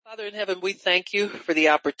Father in heaven, we thank you for the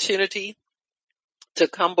opportunity to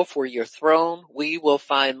come before your throne. We will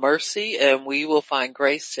find mercy and we will find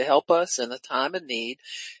grace to help us in the time of need.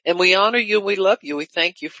 And we honor you and we love you. We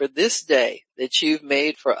thank you for this day that you've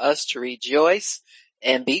made for us to rejoice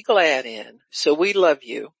and be glad in. So we love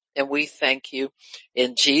you and we thank you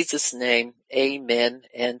in Jesus' name. Amen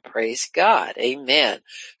and praise God. Amen.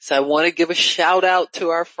 So I want to give a shout out to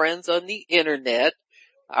our friends on the internet.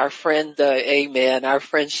 Our friend, amen, our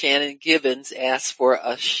friend Shannon Gibbons asked for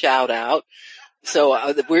a shout out.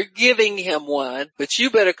 So we're giving him one, but you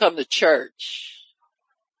better come to church.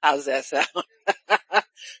 How's that sound?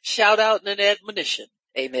 Shout out and an admonition.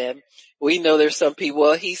 Amen. We know there's some people,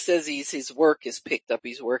 well, he says his work is picked up.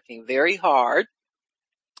 He's working very hard.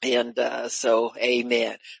 And, so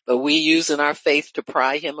amen. But we using our faith to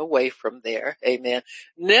pry him away from there. Amen.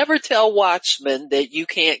 Never tell watchmen that you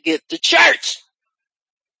can't get to church.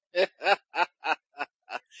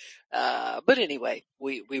 But anyway,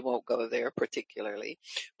 we won't go there particularly.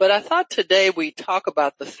 But I thought today we talk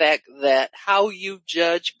about the fact that how you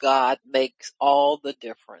judge God makes all the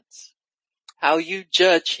difference. How you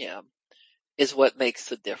judge him is what makes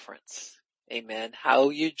the difference. Amen. How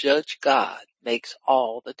you judge God makes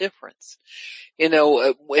all the difference. You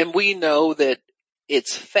know, and we know that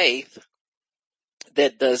it's faith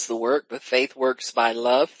that does the work, but faith works by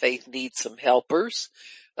love. Faith needs some helpers.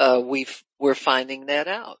 We're finding that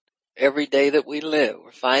out. Every day that we live,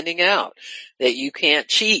 we're finding out that you can't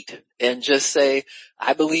cheat and just say,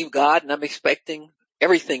 I believe God and I'm expecting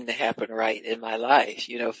everything to happen right in my life.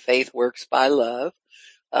 You know, faith works by love.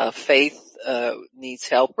 Faith, needs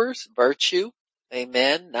helpers, virtue,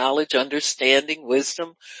 amen, knowledge, understanding,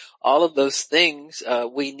 wisdom, all of those things,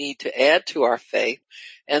 we need to add to our faith.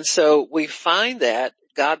 And so we find that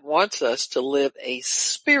God wants us to live a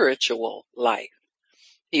spiritual life.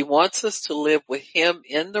 He wants us to live with him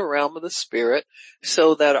in the realm of the spirit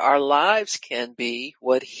so that our lives can be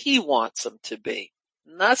what he wants them to be.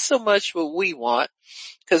 Not so much what we want,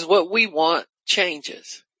 because what we want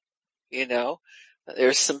changes. You know,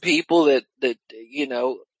 there's some people that, you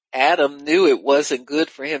know, Adam knew it wasn't good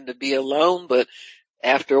for him to be alone, but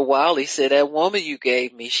after a while he said, that woman you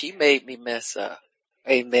gave me, she made me mess up.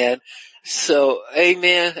 Amen. So,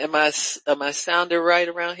 amen. Am I sounding right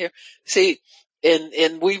around here? See,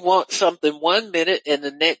 and we want something 1 minute and the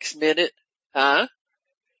next minute, huh?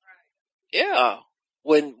 Yeah.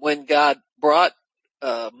 When God brought,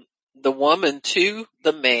 the woman to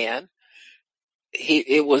the man,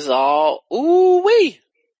 it was all, ooh wee.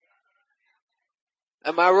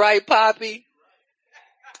 Am I right, Poppy?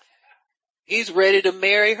 He's ready to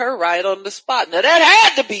marry her right on the spot. Now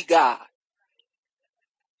that had to be God.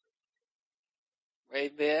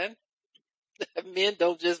 Amen. Men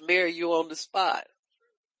don't just marry you on the spot.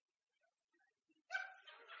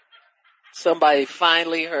 Somebody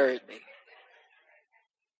finally heard me.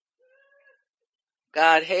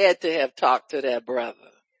 God had to have talked to that brother.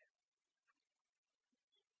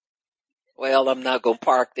 Well, I'm not going to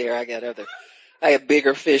park there. I have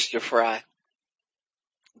bigger fish to fry.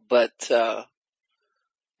 But,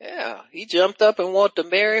 yeah, he jumped up and wanted to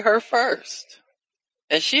marry her first.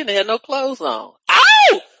 And she didn't have no clothes on.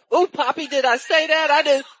 Ow! Oh, Poppy, did I say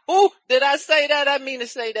that? Did I say that? I mean to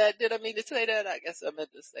say that. Did I mean to say that? I guess I meant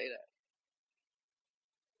to say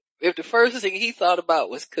that. If the first thing he thought about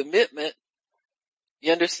was commitment,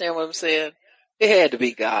 you understand what I'm saying? It had to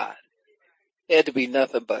be God. It had to be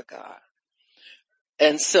nothing but God.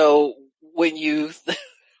 And so when you,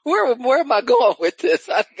 where am I going with this?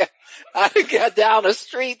 I got down a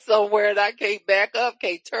street somewhere and I can't back up,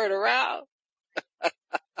 can't turn around.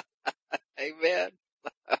 Amen.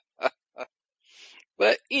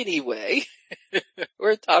 But anyway,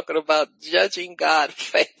 we're talking about judging God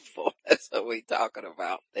faithful. That's what we're talking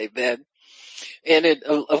about. Amen. And it,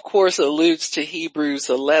 of course, alludes to Hebrews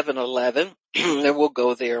 11:11. And we'll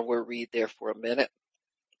go there and we'll read there for a minute.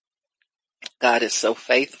 God is so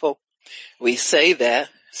faithful. We say that.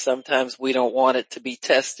 Sometimes we don't want it to be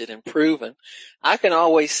tested and proven. I can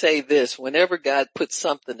always say this, whenever God puts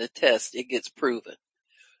something to test, it gets proven.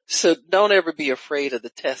 So don't ever be afraid of the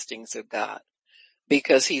testings of God,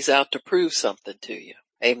 because he's out to prove something to you.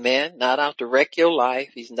 Amen. Not out to wreck your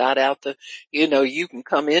life. He's not out to, you can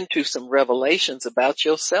come into some revelations about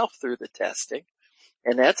yourself through the testing.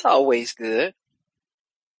 And that's always good.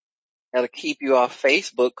 That'll keep you off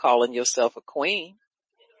Facebook calling yourself a queen.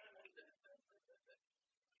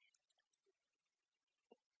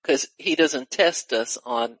 Because he doesn't test us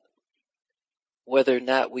on whether or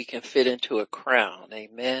not we can fit into a crown.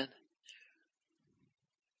 Amen.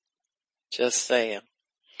 Just saying.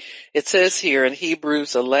 It says here in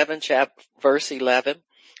Hebrews 11, verse 11,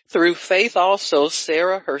 it Through faith also,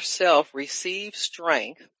 Sarah herself received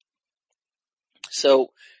strength.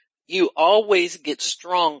 So you always get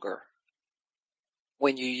stronger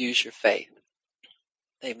when you use your faith.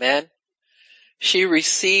 Amen. She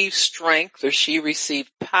received strength, or she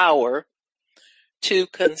received power to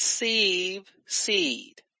conceive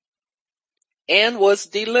seed, and was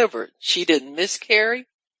delivered. She didn't miscarry.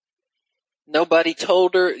 Nobody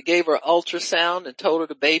told her, gave her ultrasound and told her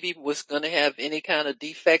the baby was going to have any kind of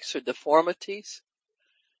defects or deformities.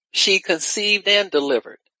 She conceived and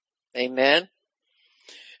delivered. Amen.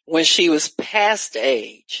 When she was past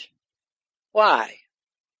age. Why?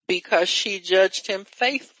 Because she judged him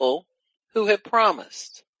faithful who had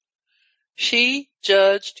promised. She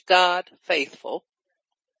judged God faithful.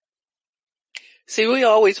 See, we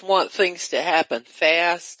always want things to happen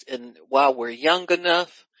fast, and while we're young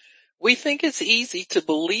enough, we think it's easy to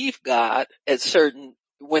believe God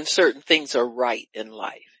when certain things are right in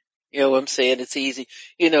life. You know what I'm saying? It's easy.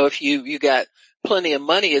 You know, if you got plenty of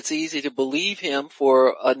money, it's easy to believe him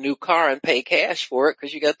for a new car and pay cash for it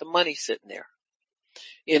because you got the money sitting there.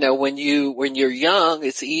 You know, when you're young,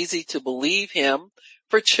 it's easy to believe him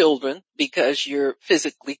for children because you're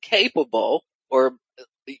physically capable, or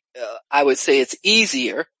I would say it's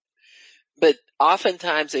easier. But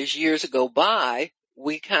oftentimes as years go by,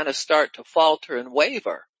 we kind of start to falter and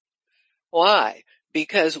waver. Why?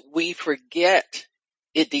 Because we forget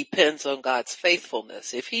it depends on God's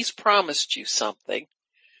faithfulness. If he's promised you something,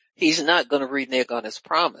 he's not going to renege on his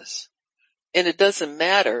promise. And it doesn't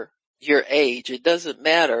matter your age. It doesn't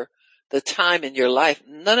matter the time in your life.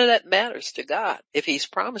 None of that matters to God if he's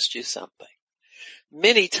promised you something.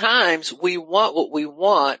 Many times we want what we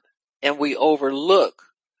want and we overlook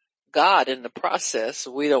God in the process.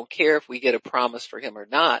 We don't care if we get a promise for him or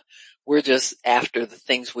not. We're just after the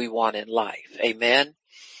things we want in life. Amen.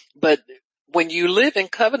 But when you live in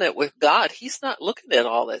covenant with God, he's not looking at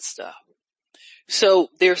all that stuff. So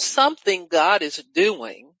there's something God is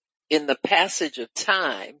doing in the passage of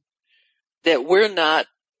time that we're not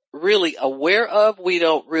really aware of. We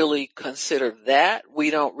don't really consider that. We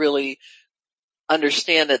don't really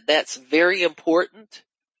understand that that's very important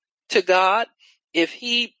to God. If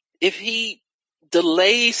he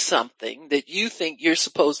delays something that you think you're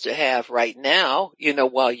supposed to have right now, you know,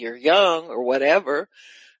 while you're young or whatever,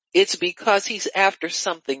 it's because he's after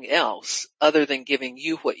something else other than giving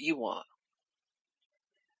you what you want.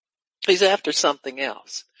 He's after something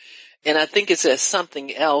else. And I think it's that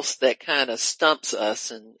something else that kind of stumps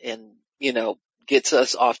us and, you know, gets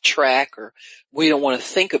us off track, or we don't want to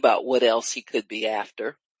think about what else he could be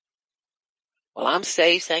after. Well, I'm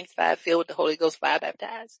saved, sanctified, filled with the Holy Ghost, fire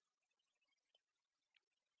baptized.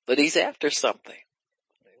 But he's after something.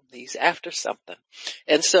 He's after something.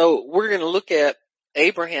 And so we're going to look at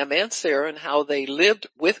Abraham and Sarah and how they lived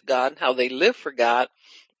with God and how they lived for God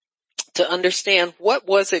to understand what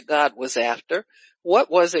was it God was after,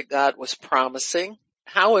 what was it God was promising,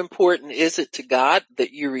 how important is it to God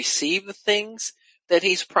that you receive the things that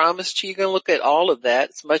he's promised you. You're going to look at all of that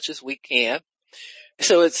as much as we can.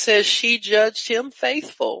 So it says she judged him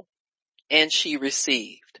faithful and she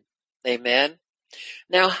received. Amen.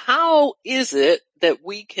 Now, how is it that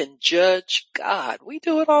we can judge God? We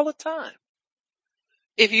do it all the time.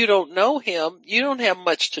 If you don't know him, you don't have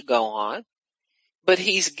much to go on, but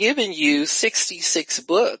he's given you 66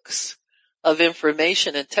 books of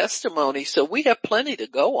information and testimony. So we have plenty to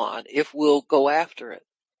go on if we'll go after it.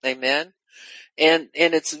 Amen. And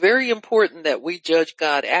it's very important that we judge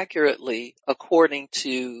God accurately according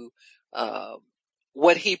to,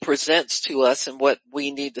 what he presents to us and what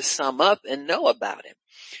we need to sum up and know about him.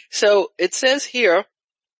 So it says here,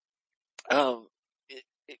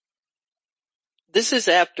 this is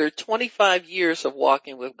after 25 years of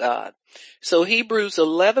walking with God. So Hebrews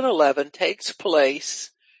 11:11 takes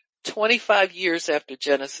place 25 years after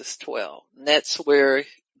Genesis 12. And that's where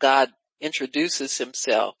God introduces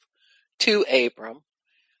himself to Abram.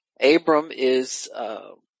 Abram is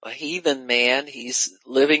a heathen man. He's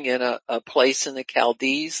living in a place in the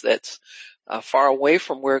Chaldees that's far away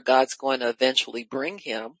from where God's going to eventually bring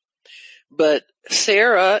him. But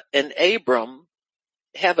Sarah and Abram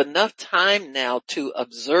have enough time now to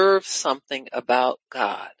observe something about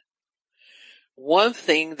God. One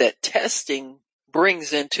thing that testing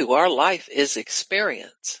brings into our life is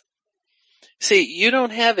experience. See, you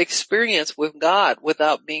don't have experience with God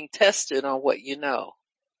without being tested on what you know.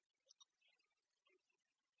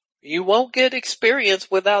 You won't get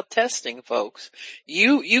experience without testing, folks.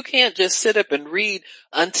 You can't just sit up and read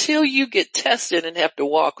until you get tested and have to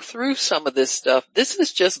walk through some of this stuff. This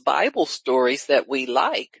is just Bible stories that we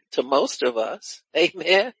like to most of us.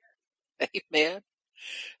 Amen. Amen.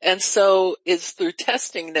 And so it's through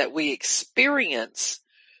testing that we experience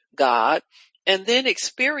God, and then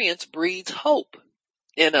experience breeds hope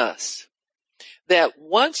in us. That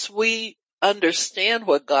once we understand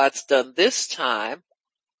what God's done this time,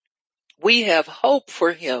 we have hope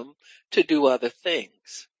for him to do other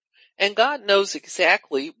things. And God knows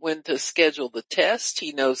exactly when to schedule the test.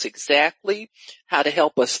 He knows exactly how to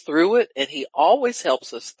help us through it, and he always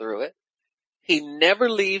helps us through it. He never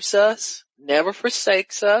leaves us, never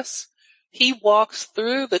forsakes us. He walks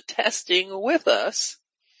through the testing with us,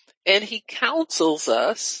 and he counsels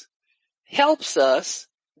us, helps us,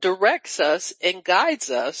 directs us, and guides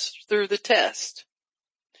us through the test.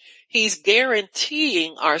 He's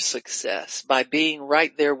guaranteeing our success by being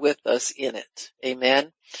right there with us in it.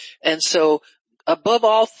 Amen. And so above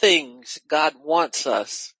all things, God wants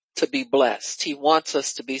us to be blessed. He wants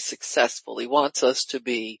us to be successful. He wants us to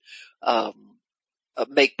be,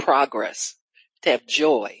 make progress, to have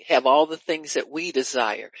joy, have all the things that we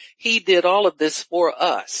desire. He did all of this for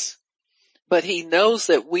us, but he knows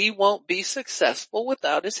that we won't be successful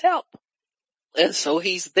without his help. And so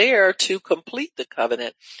he's there to complete the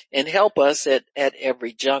covenant and help us at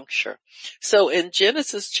every juncture. So in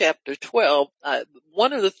Genesis chapter 12,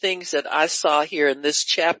 one of the things that I saw here in this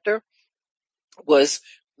chapter was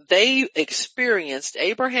Abraham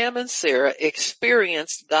and Sarah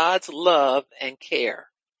experienced God's love and care.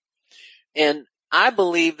 And I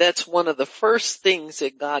believe that's one of the first things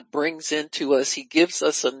that God brings into us. He gives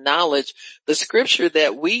us a knowledge. The scripture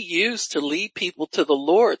that we use to lead people to the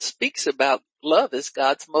Lord speaks about love as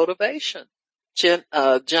God's motivation. John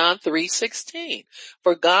 3:16.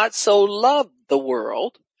 For God so loved the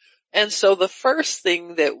world. And so the first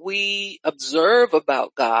thing that we observe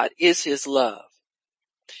about God is his love.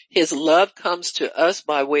 His love comes to us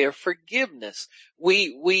by way of forgiveness.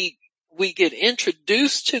 We get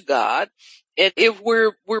introduced to God. And if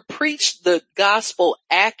we're preached the gospel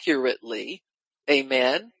accurately,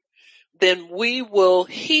 amen, then we will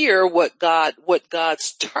hear what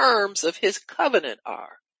God's terms of his covenant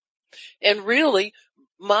are. And really,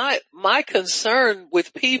 my concern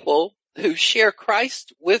with people who share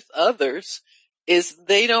Christ with others is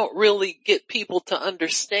they don't really get people to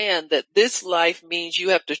understand that this life means you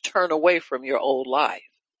have to turn away from your old life.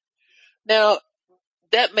 Now,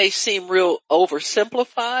 that may seem real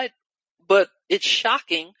oversimplified, but it's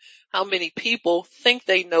shocking how many people think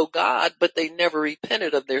they know God, but they never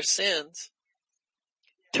repented of their sins,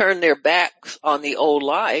 turned their backs on the old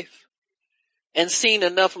life, and seen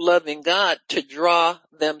enough love in God to draw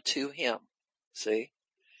them to him. See?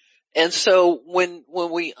 And so when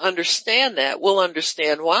we understand that, we'll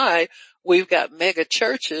understand why we've got mega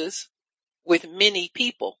churches with many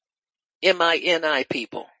people, M-I-N-I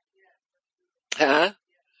people. Huh?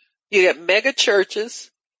 You got mega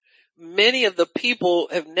churches. Many of the people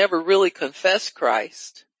have never really confessed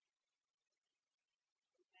Christ.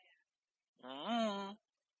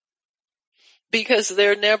 Because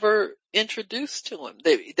they're never introduced to him.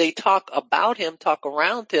 They talk about him, talk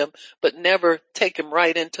around him, but never take him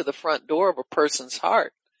right into the front door of a person's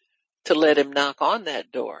heart to let him knock on that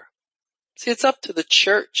door. See, it's up to the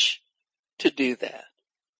church to do that.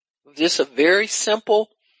 Just a very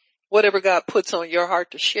simple, whatever God puts on your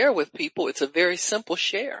heart to share with people, it's a very simple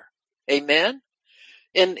share. Amen.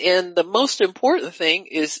 And the most important thing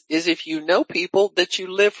is if you know people, that you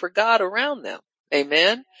live for God around them.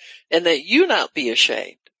 Amen. And that you not be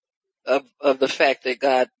ashamed of the fact that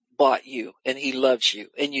God bought you and he loves you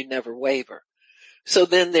and you never waver. So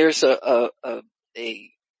then there's I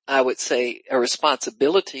would say a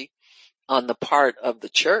responsibility on the part of the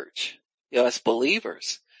church, us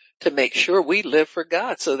believers, to make sure we live for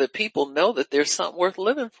God so that people know that there's something worth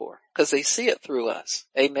living for because they see it through us.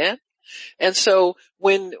 Amen. And so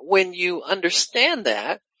when you understand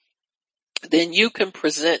that, then you can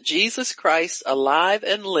present Jesus Christ alive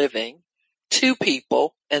and living to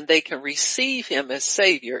people and they can receive him as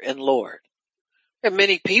Savior and Lord. There are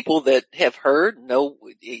many people that have heard, know,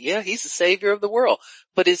 yeah, he's the Savior of the world,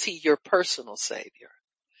 but is he your personal Savior?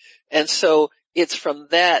 And so it's from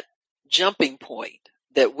that jumping point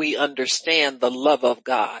that we understand the love of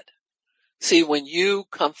God. See, when you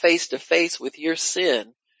come face to face with your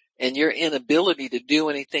sin and your inability to do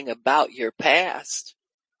anything about your past,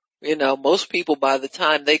 most people by the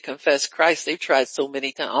time they confess Christ, they've tried so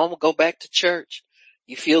many times. I'm going to go back to church.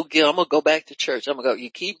 You feel guilt. I'm going to go back to church.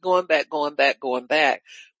 You keep going back,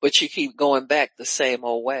 but you keep going back the same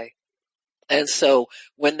old way. And so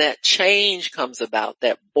when that change comes about,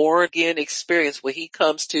 that born again experience where he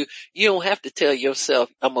comes to, you don't have to tell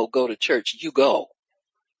yourself, I'm going to go to church. You go.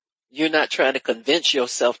 You're not trying to convince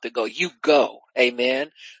yourself to go. You go.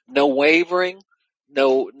 Amen. No wavering,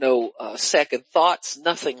 no second thoughts,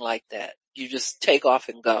 nothing like that. You just take off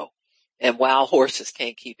and go. And wild horses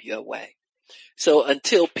can't keep you away. So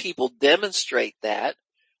until people demonstrate that,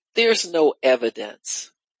 there's no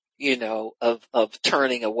evidence, of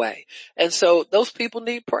turning away. And so those people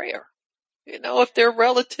need prayer. If they're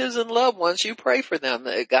relatives and loved ones, you pray for them.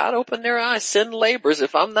 God open their eyes, send laborers.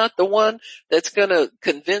 If I'm not the one that's going to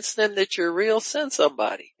convince them that you're real, send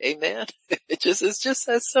somebody. Amen. It's just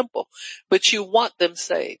that simple. But you want them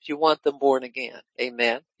saved. You want them born again.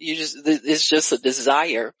 Amen. It's just a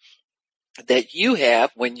desire that you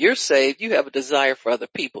have. When you're saved, you have a desire for other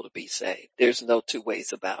people to be saved. There's no two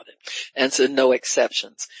ways about it. And so no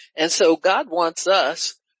exceptions. And so God wants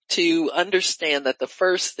us to understand that the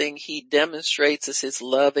first thing he demonstrates is his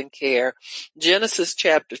love and care. Genesis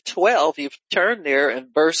chapter 12, you've turned there in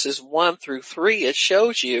verses 1 through 3, it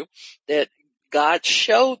shows you that God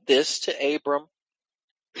showed this to Abram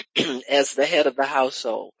as the head of the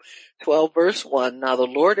household. 12 verse 1, now the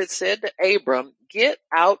Lord had said to Abram, get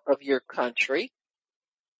out of your country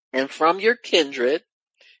and from your kindred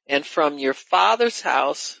and from your father's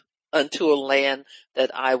house unto a land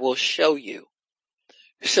that I will show you.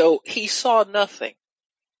 So he saw nothing.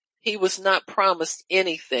 He was not promised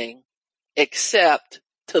anything except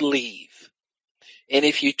to leave. And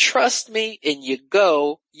if you trust me and you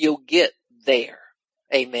go, you'll get there.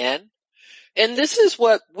 Amen. And this is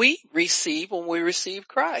what we receive when we receive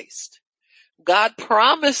Christ. God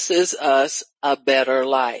promises us a better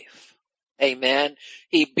life. Amen.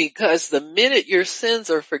 Because the minute your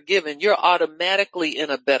sins are forgiven, you're automatically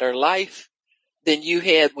in a better life than you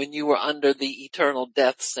had when you were under the eternal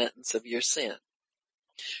death sentence of your sin.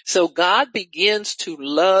 So God begins to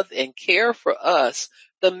love and care for us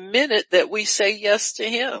the minute that we say yes to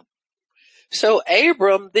him. So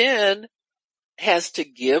Abram then has to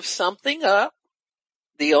give something up,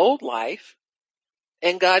 the old life,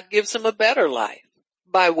 and God gives him a better life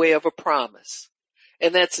by way of a promise.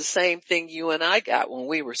 And that's the same thing you and I got when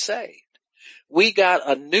we were saved. We got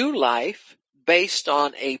a new life based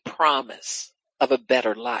on a promise of a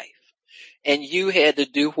better life. And you had to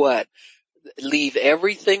do what? Leave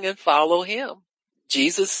everything and follow him.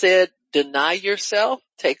 Jesus said, deny yourself,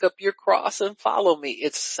 take up your cross and follow me.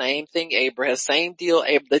 It's the same thing, Abraham, same deal.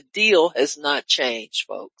 The deal has not changed,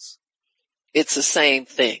 folks. It's the same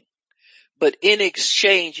thing. But in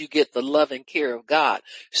exchange, you get the love and care of God.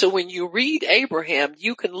 So when you read Abraham,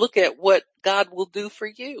 you can look at what God will do for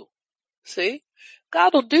you. See?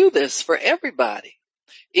 God will do this for everybody.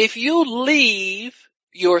 If you leave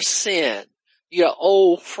your sin, your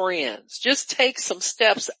old friends, just take some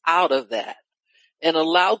steps out of that and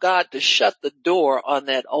allow God to shut the door on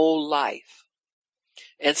that old life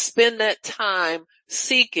and spend that time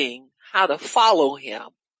seeking how to follow him.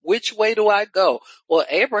 Which way do I go? Well,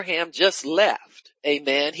 Abraham just left.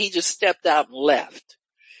 Amen. He just stepped out and left.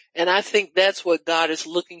 And I think that's what God is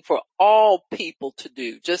looking for all people to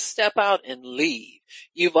do. Just step out and leave.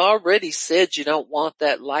 You've already said you don't want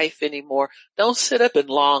that life anymore. Don't sit up and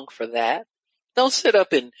long for that. Don't sit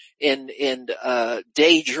up and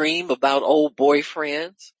daydream about old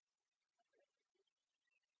boyfriends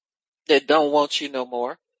that don't want you no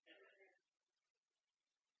more.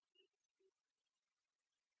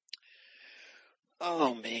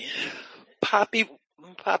 Oh man. Poppy,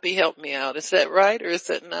 help me out. Is that right or is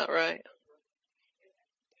that not right?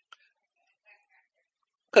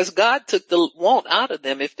 Because God took the want out of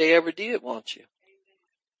them if they ever did want you.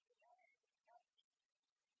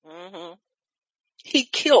 Mm-hmm. He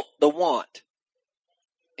killed the want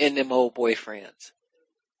in them old boyfriends.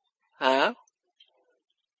 Huh?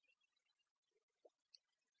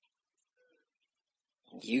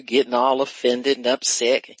 You getting all offended and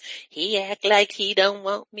upset. He act like he don't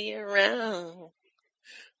want me around.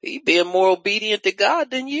 He being more obedient to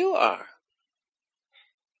God than you are.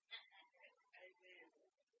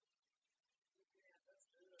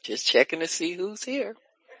 Just checking to see who's here.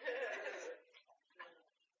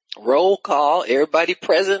 Roll call. Everybody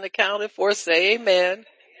present accounted for. Say amen.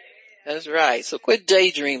 That's right. So quit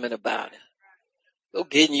daydreaming about it. Go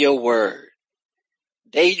get in your word.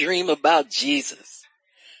 Daydream about Jesus,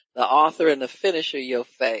 the author and the finisher of your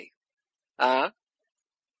faith. Huh?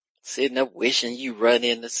 Sitting up wishing you run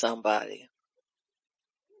into somebody.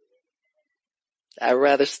 I'd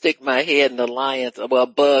rather stick my head in the lion's,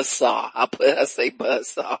 buzzsaw. I say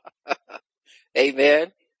buzzsaw.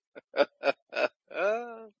 Amen.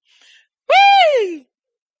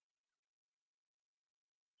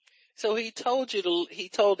 So he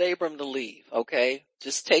told Abram to leave, okay?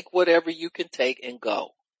 Just take whatever you can take and go.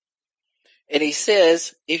 And he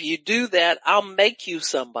says, if you do that, I'll make you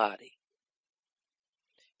somebody.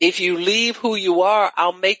 If you leave who you are,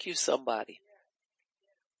 I'll make you somebody.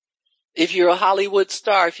 If you're a Hollywood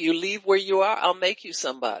star, if you leave where you are, I'll make you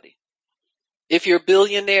somebody. If you're a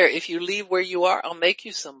billionaire, if you leave where you are, I'll make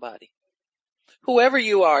you somebody. Whoever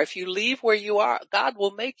you are, if you leave where you are, God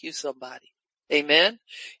will make you somebody. Amen.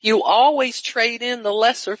 You always trade in the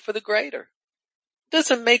lesser for the greater.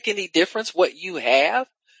 Doesn't make any difference what you have.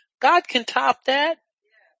 God can top that.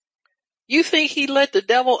 You think he let the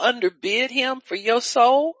devil underbid him for your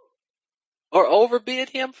soul or overbid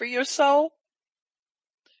him for your soul?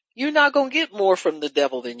 You're not going to get more from the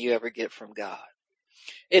devil than you ever get from God.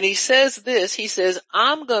 And he says this, he says,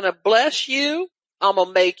 I'm going to bless you. I'm going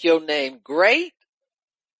to make your name great.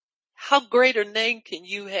 How great a name can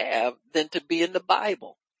you have than to be in the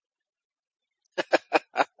Bible?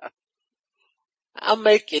 I'll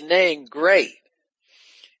make your name great.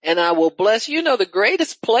 And I will bless you. You know, the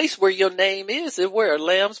greatest place where your name is where?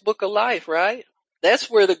 Lamb's Book of Life, right? That's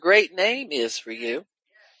where the great name is for you.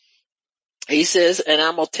 He says, and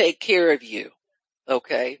I'm going to take care of you.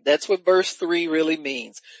 Okay. That's what verse 3 really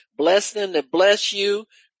means. Bless them that bless you.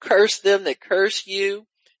 Curse them that curse you.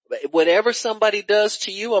 Whatever somebody does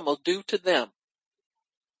to you, I'm going to do to them.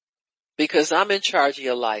 Because I'm in charge of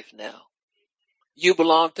your life now. You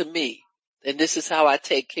belong to me. And this is how I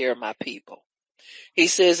take care of my people. He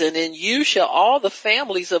says, and in you shall all the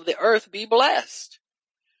families of the earth be blessed.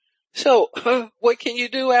 So what can you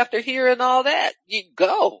do after hearing all that? You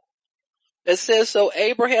go. It says, so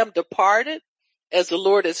Abraham departed as the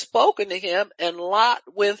Lord had spoken to him, and Lot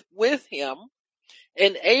went with him.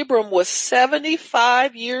 And Abram was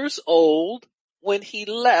 75 years old when he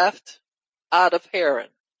left out of Haran.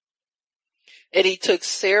 And he took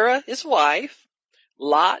Sarah, his wife,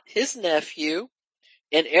 Lot, his nephew,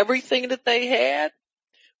 and everything that they had,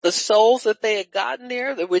 the souls that they had gotten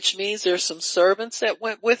there, which means there's some servants that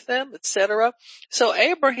went with them, etc. So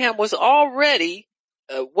Abraham was already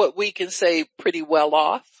what we can say pretty well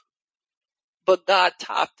off, but God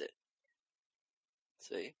topped it.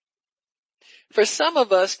 See, for some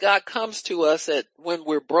of us, God comes to us when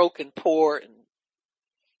we're broken, poor, and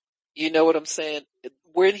you know what I'm saying?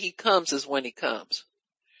 When he comes is when he comes.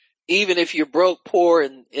 Even if you're broke, poor,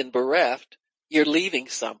 and bereft, you're leaving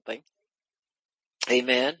something.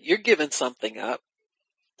 Amen. You're giving something up.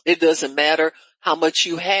 It doesn't matter how much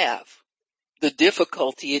you have. The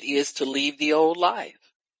difficulty it is to leave the old life.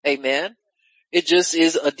 Amen. It just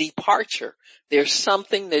is a departure. There's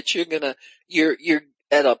something that you're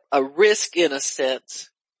at a risk in a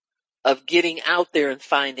sense of getting out there and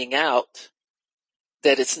finding out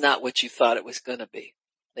that it's not what you thought it was going to be.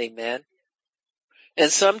 Amen.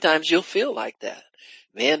 And sometimes you'll feel like that.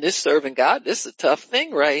 Man, this serving God, this is a tough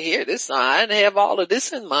thing right here. I didn't have all of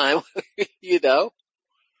this in mind, you know,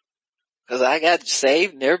 because I got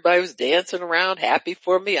saved and everybody was dancing around happy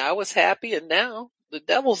for me. I was happy, and now the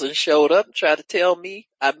devil's showed up and tried to tell me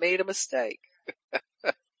I made a mistake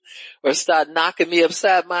or start knocking me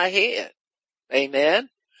upside my head. Amen.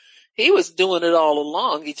 He was doing it all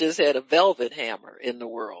along. He just had a velvet hammer in the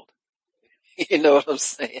world. You know what I'm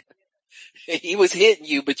saying? He was hitting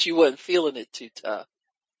you, but you wasn't feeling it too tough.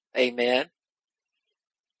 Amen.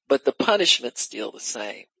 But the punishment's still the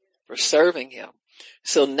same for serving him.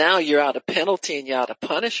 So now you're out of penalty and you're out of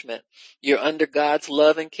punishment. You're under God's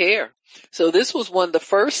love and care. So this was one of the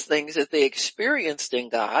first things that they experienced in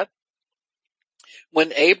God.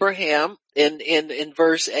 When Abraham, in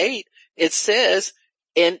verse 8, it says,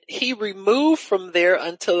 and he removed from there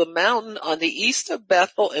unto the mountain on the east of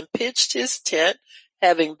Bethel and pitched his tent,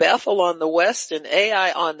 having Bethel on the west and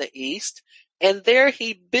Ai on the east. And there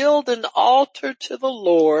he built an altar to the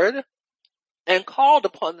Lord and called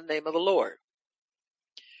upon the name of the Lord.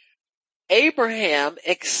 Abraham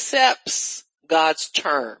accepts God's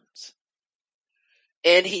terms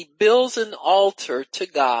and he builds an altar to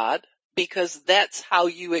God because that's how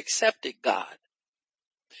you accepted God.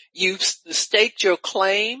 You staked your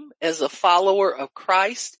claim as a follower of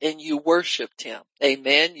Christ and you worshiped him.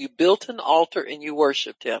 Amen. You built an altar and you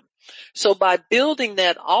worshiped him. So by building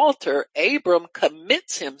that altar, Abram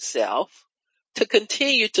commits himself to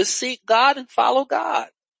continue to seek God and follow God.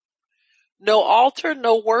 No altar,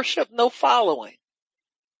 no worship, no following.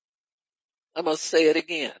 I'm going to say it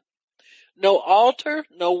again. No altar,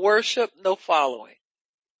 no worship, no following.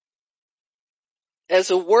 As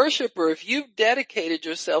a worshiper, if you've dedicated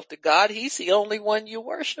yourself to God, he's the only one you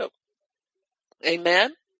worship.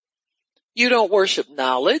 Amen. You don't worship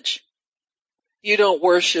knowledge. You don't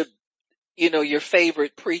worship, your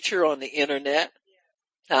favorite preacher on the internet.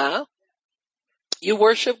 Huh? You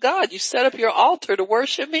worship God. You set up your altar to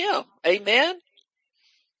worship him. Amen.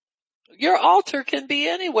 Your altar can be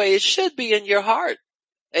anyway. It should be in your heart.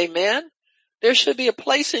 Amen. There should be a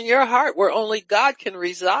place in your heart where only God can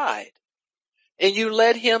reside, and you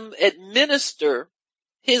let him administer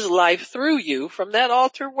his life through you from that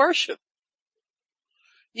altar worship.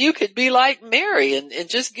 You could be like Mary and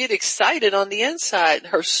just get excited on the inside.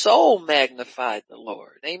 Her soul magnified the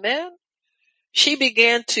Lord. Amen. She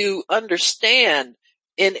began to understand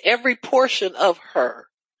in every portion of her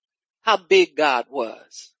how big God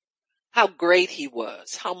was, how great he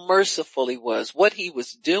was, how merciful he was, what he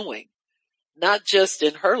was doing, not just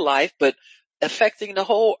in her life, but affecting the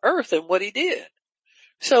whole earth and what he did.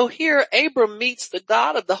 So here Abram meets the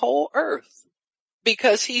God of the whole earth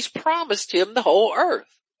because he's promised him the whole earth.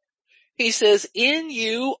 He says, in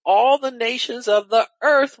you, all the nations of the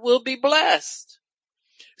earth will be blessed.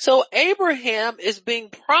 So Abraham is being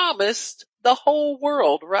promised the whole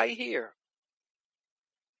world right here.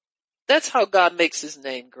 That's how God makes his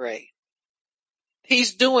name great.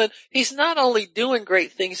 He's not only doing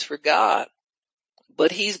great things for God,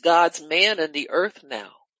 but he's God's man in the earth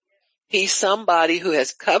now. He's somebody who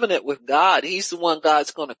has covenant with God. He's the one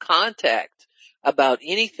God's going to contact about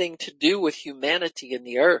anything to do with humanity in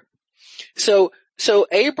the earth. So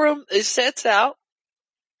Abram sets out,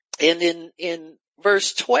 and in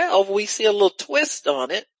verse 12, we see a little twist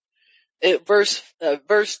on it. At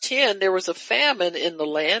verse 10, there was a famine in the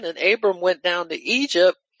land, and Abram went down to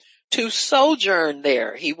Egypt to sojourn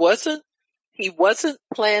there. He wasn't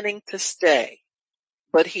planning to stay,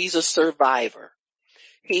 but he's a survivor.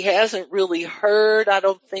 He hasn't really heard, I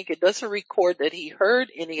don't think, it doesn't record that he heard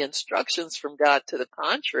any instructions from God to the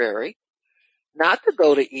contrary, not to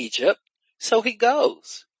go to Egypt. So he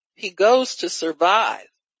goes. He goes to survive.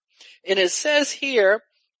 And it says here,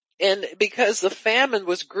 and because the famine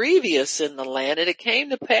was grievous in the land, and it came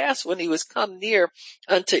to pass when he was come near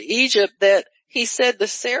unto Egypt that he said to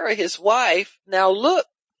Sarah his wife, now look,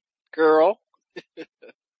 girl,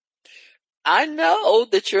 I know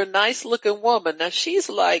that you're a nice looking woman. Now she's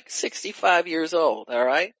like 65 years old, all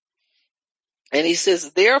right? And he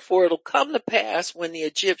says, therefore it'll come to pass when the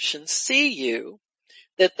Egyptians see you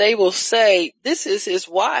that they will say, this is his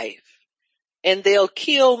wife, and they'll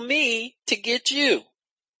kill me to get you.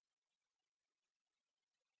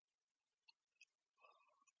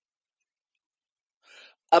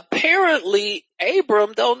 Apparently,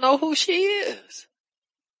 Abram don't know who she is.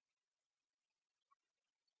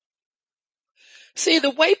 See,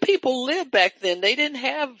 the way people lived back then, they didn't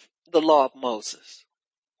have the law of Moses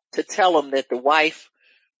to tell them that the wife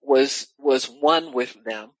was one with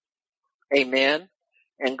them. Amen.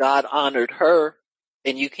 And God honored her,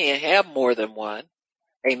 and you can't have more than one.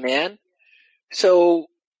 Amen. So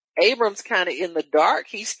Abram's kind of in the dark.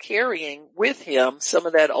 He's carrying with him some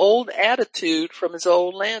of that old attitude from his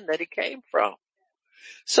old land that he came from.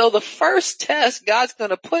 So the first test God's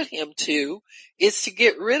going to put him to is to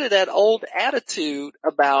get rid of that old attitude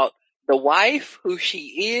about the wife, who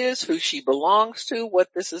she is, who she belongs to, what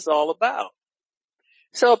this is all about.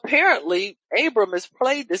 So apparently Abram has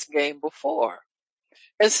played this game before.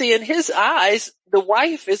 And see, in his eyes, the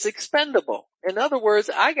wife is expendable. In other words,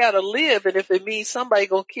 I gotta live, and if it means somebody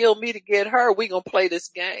gonna kill me to get her, we gonna play this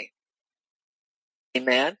game.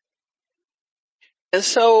 Amen. And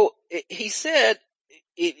so he said,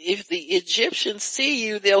 if the Egyptians see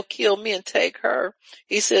you, they'll kill me and take her.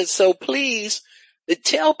 He said, so please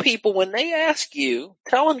tell people when they ask you,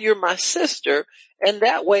 tell them you're my sister, and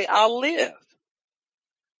that way I'll live.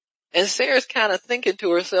 And Sarah's kind of thinking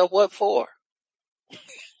to herself, what for?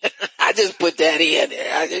 I just put that in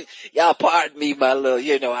there. Y'all pardon me, my little,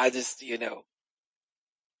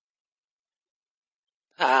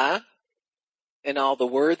 huh? And all the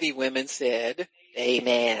worthy women said,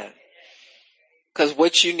 amen. Cause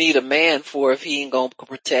what you need a man for if he ain't gonna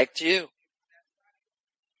protect you?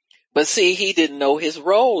 But see, he didn't know his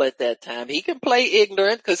role at that time. He can play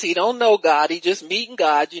ignorant cause he don't know God. He just meeting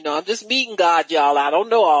God. I'm just meeting God, y'all. I don't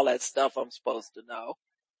know all that stuff I'm supposed to know.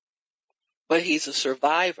 But he's a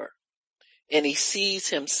survivor. And he sees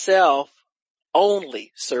himself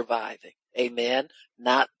only surviving. Amen.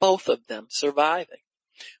 Not both of them surviving.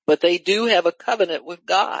 But they do have a covenant with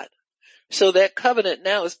God. So that covenant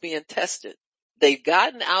now is being tested. They've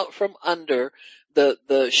gotten out from under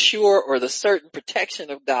the sure or the certain protection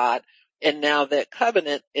of God, and now that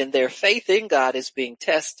covenant and their faith in God is being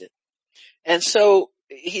tested. And so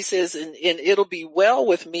he says, and it'll be well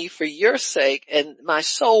with me for your sake, and my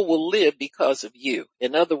soul will live because of you.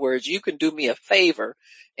 In other words, you can do me a favor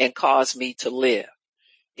and cause me to live.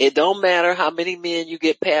 It don't matter how many men you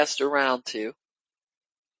get passed around to.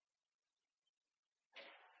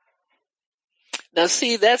 Now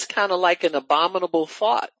see, that's kind of like an abominable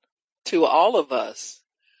thought to all of us,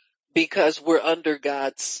 because we're under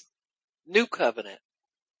God's new covenant.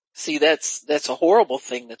 See, that's a horrible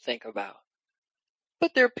thing to think about.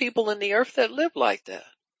 But there are people in the earth that live like that.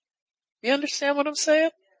 You understand what I'm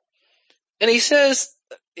saying? And he says,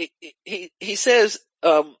 he says,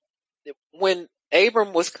 when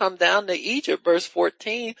Abram was come down to Egypt, verse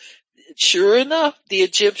 14, sure enough, the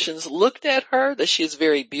Egyptians looked at her, that she's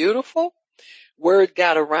very beautiful. Word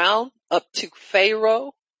got around up to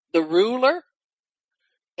Pharaoh, the ruler,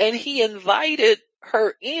 and he invited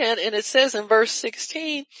her in, and it says in verse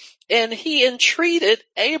 16, and he entreated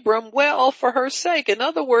Abram well for her sake. In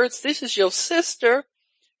other words, this is your sister.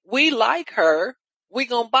 We like her. We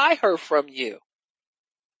gonna buy her from you.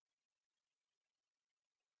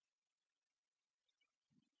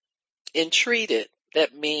 Entreated,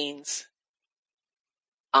 that means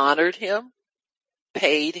honored him,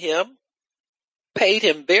 paid him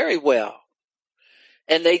very well.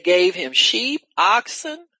 And they gave him sheep,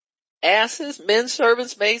 oxen, asses, men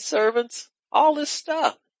servants, maid servants, all this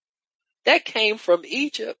stuff. That came from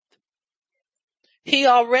Egypt. He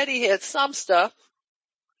already had some stuff.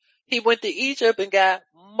 He went to Egypt and got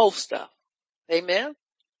most stuff. Amen.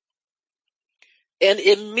 And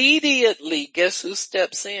immediately, guess who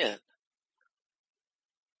steps in?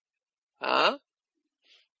 Huh?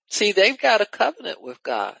 See, they've got a covenant with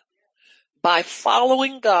God. By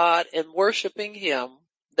following God and worshiping him,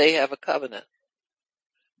 they have a covenant.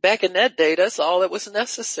 Back in that day, that's all that was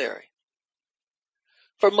necessary.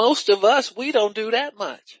 For most of us, we don't do that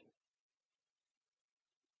much.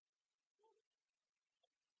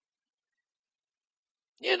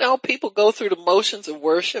 You know, people go through the motions of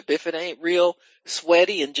worship. If it ain't real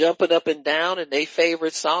sweaty and jumping up and down and their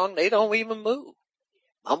favorite song, they don't even move.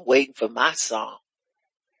 I'm waiting for my song.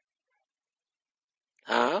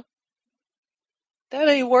 Huh? That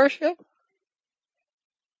ain't worship.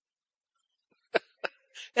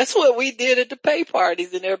 That's what we did at the pay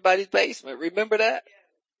parties in everybody's basement. Remember that?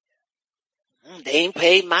 They ain't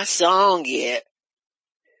paid my song yet.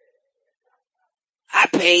 I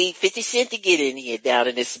paid 50 cents to get in here down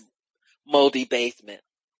in this moldy basement.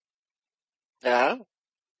 Huh?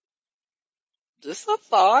 Just a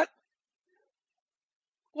thought.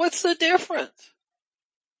 What's the difference?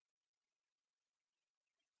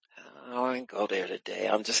 I ain't go there today.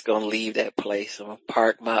 I'm just going to leave that place. I'm going to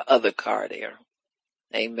park my other car there.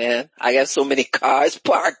 Amen. I got so many cars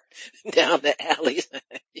parked down the alleys,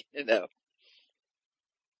 you know.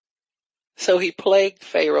 So he plagued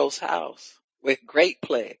Pharaoh's house with great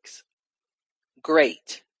plagues.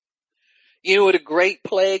 Great. You know what a great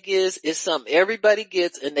plague is? It's something everybody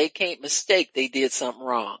gets and they can't mistake they did something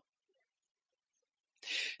wrong.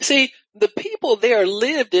 See, the people there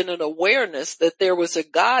lived in an awareness that there was a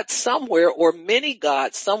God somewhere or many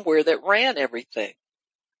gods somewhere that ran everything.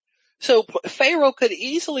 So Pharaoh could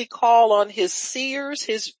easily call on his seers,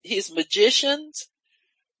 his magicians,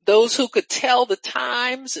 those who could tell the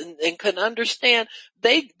times and could understand.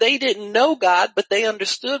 They didn't know God, but they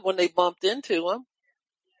understood when they bumped into him.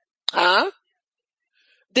 Huh?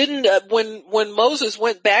 When Moses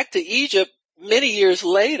went back to Egypt many years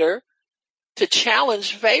later to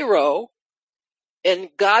challenge Pharaoh, and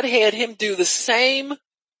God had him do the same,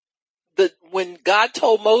 when God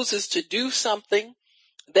told Moses to do something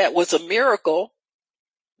that was a miracle,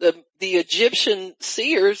 the Egyptian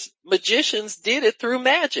seers, magicians did it through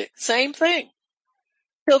magic. Same thing.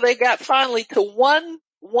 Till they got finally to one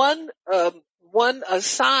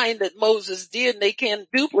sign that Moses did, and they can't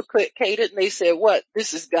duplicate it, and they said, what?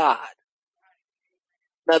 This is God.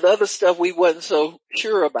 Now the other stuff we wasn't so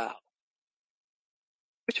sure about.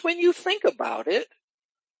 Which when you think about it,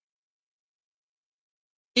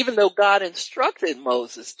 even though God instructed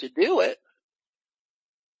Moses to do it,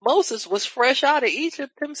 Moses was fresh out of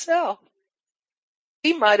Egypt himself.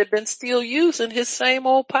 He might have been still using his same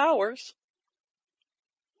old powers.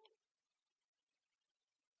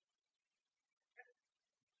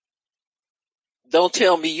 Don't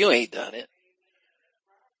tell me you ain't done it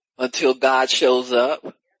until God shows up.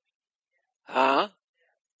 Huh?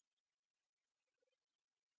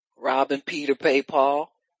 Robbing Peter, pay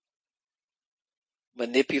Paul.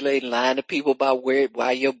 Manipulating, lying to people about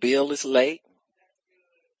why your bill is late.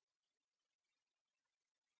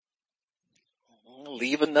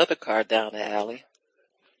 Leave another car down the alley.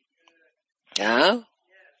 Huh?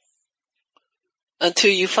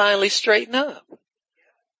 Until you finally straighten up.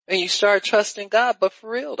 And you start trusting God, but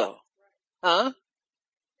for real though. Huh?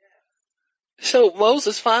 So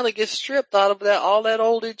Moses finally gets stripped out of all that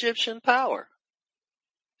old Egyptian power.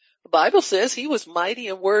 The Bible says he was mighty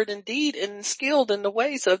in word and deed and skilled in the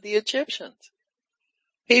ways of the Egyptians.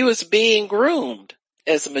 He was being groomed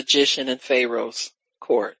as a magician in Pharaoh's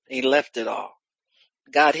court. He left it all.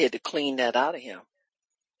 God had to clean that out of him.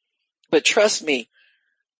 But trust me,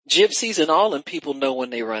 gypsies and all them people know when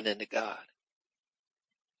they run into God.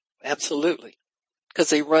 Absolutely. Because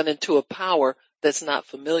they run into a power that's not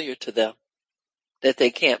familiar to them, that they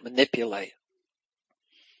can't manipulate.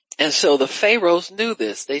 And so the Pharaohs knew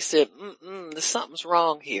this. They said, something's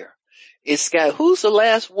wrong here. Who's the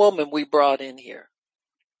last woman we brought in here?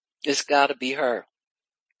 It's got to be her.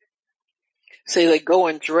 So they go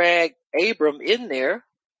and drag Abram in there.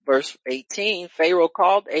 Verse 18, Pharaoh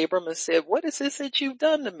called Abram and said, what is this that you've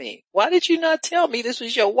done to me? Why did you not tell me this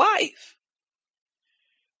was your wife?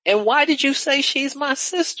 And why did you say she's my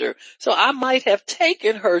sister? So I might have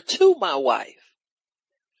taken her to my wife.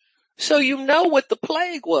 So you know what the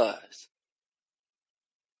plague was.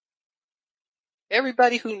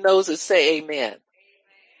 Everybody who knows it say amen.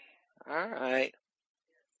 All right.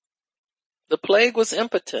 The plague was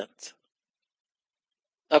impotent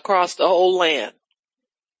across the whole land.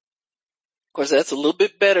 Of course, that's a little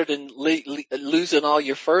bit better than losing all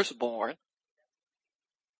your firstborn.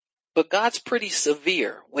 But God's pretty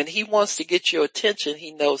severe. When he wants to get your attention,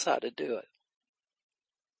 he knows how to do it.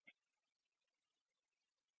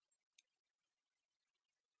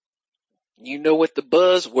 You know what the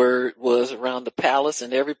buzzword was around the palace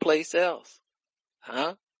and every place else.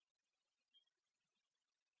 Huh?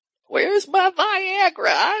 Where's my Viagra?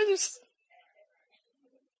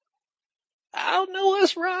 I don't know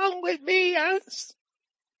what's wrong with me.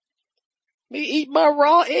 Me eat my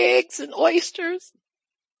raw eggs and oysters.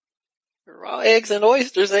 Raw eggs and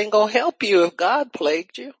oysters ain't gonna help you if God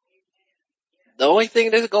plagued you. The only thing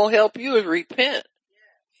that's gonna help you is repent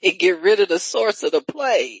and get rid of the source of the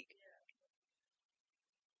plague.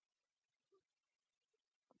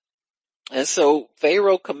 And so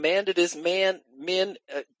Pharaoh commanded his men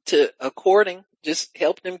to just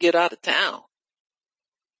help them get out of town.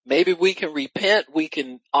 Maybe we can repent. We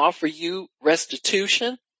can offer you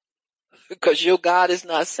restitution because your God is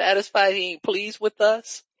not satisfied. He ain't pleased with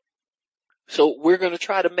us. So we're going to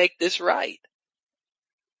try to make this right.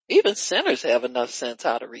 Even sinners have enough sense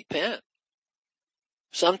how to repent.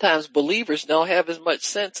 Sometimes believers don't have as much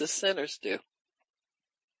sense as sinners do.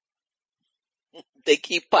 They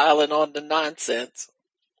keep piling on the nonsense.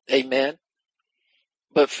 Amen.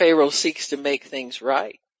 But Pharaoh seeks to make things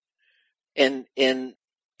right. And it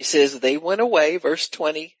says they went away, verse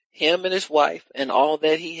 20, him and his wife and all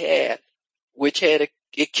that he had, which had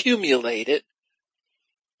accumulated.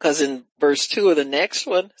 Because in verse 2 of the next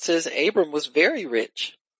one it says Abram was very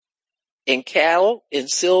rich in cattle, in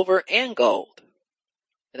silver and gold.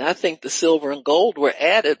 And I think the silver and gold were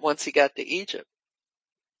added once he got to Egypt.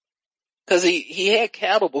 Because he had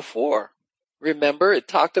cattle before. Remember, it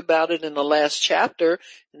talked about it in the last chapter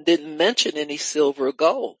and didn't mention any silver or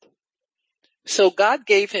gold. So God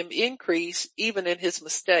gave him increase even in his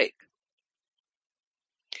mistake.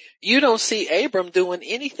 You don't see Abram doing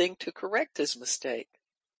anything to correct his mistake.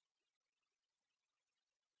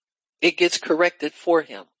 It gets corrected for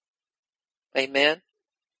him. Amen.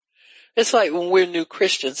 It's like when we're new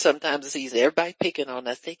Christians, sometimes it's easy. Everybody picking on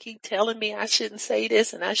us. They keep telling me I shouldn't say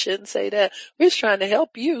this and I shouldn't say that. We're just trying to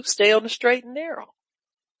help you stay on the straight and narrow.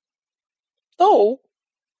 Oh.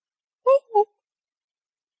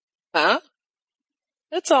 Huh?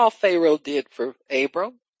 That's all Pharaoh did for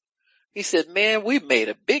Abram. He said, man, we made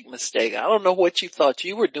a big mistake. I don't know what you thought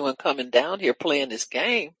you were doing coming down here playing this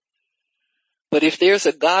game. But if there's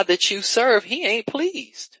a God that you serve, he ain't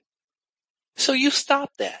pleased. So you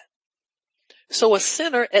stop that. So a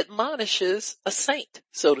sinner admonishes a saint,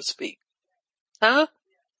 so to speak. Huh?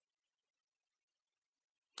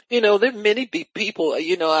 There are many people,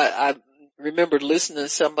 I remember listening to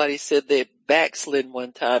somebody said they backslid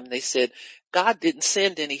one time and they said, God didn't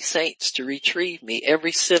send any saints to retrieve me.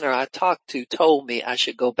 Every sinner I talked to told me I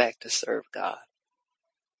should go back to serve God.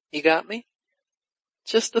 You got me?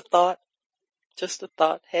 Just a thought. Just a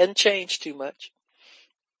thought. Hadn't changed too much.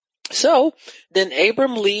 So then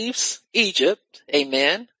Abram leaves Egypt.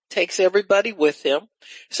 Amen. Takes everybody with him.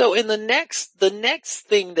 So in the next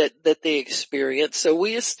thing that they experience, so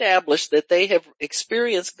we established that they have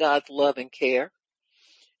experienced God's love and care.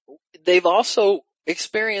 They've also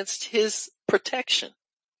experienced his protection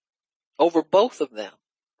over both of them.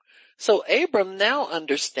 So Abram now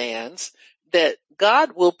understands that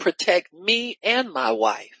God will protect me and my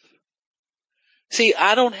wife. See,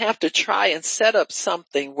 I don't have to try and set up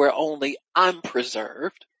something where only I'm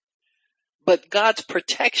preserved, but God's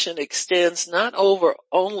protection extends not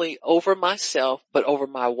only over myself, but over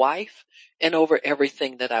my wife and over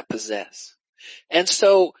everything that I possess. And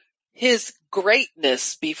so his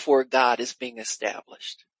greatness before God is being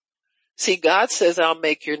established. See, God says, I'll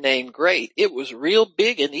make your name great. It was real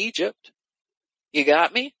big in Egypt. You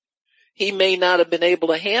got me? He may not have been able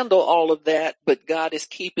to handle all of that, but God is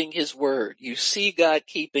keeping his word. You see God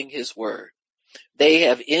keeping his word. They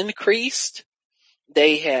have increased.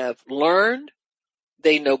 They have learned.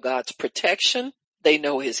 They know God's protection. They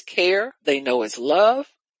know his care. They know his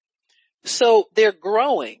love. So they're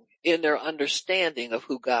growing in their understanding of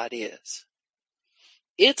who God is.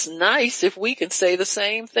 It's nice if we can say the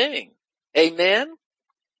same thing. Amen.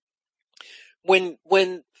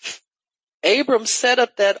 When Abram set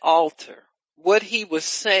up that altar, what he was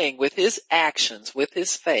saying with his actions, with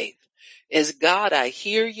his faith, is, God, I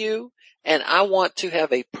hear you, and I want to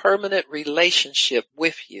have a permanent relationship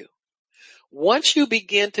with you. Once you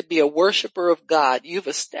begin to be a worshiper of God, you've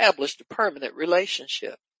established a permanent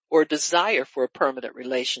relationship or desire for a permanent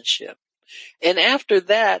relationship. And after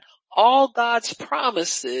that, all God's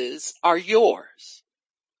promises are yours.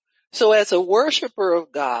 So as a worshiper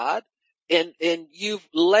of God, and you've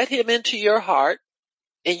let him into your heart,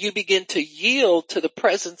 and you begin to yield to the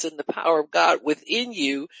presence and the power of God within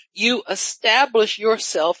you, you establish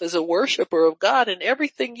yourself as a worshiper of God, and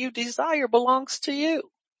everything you desire belongs to you.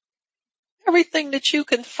 Everything that you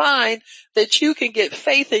can find that you can get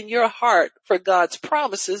faith in your heart for God's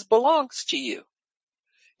promises belongs to you.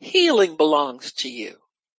 Healing belongs to you.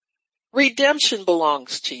 Redemption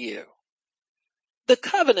belongs to you. The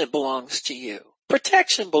covenant belongs to you.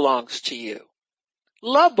 Protection belongs to you.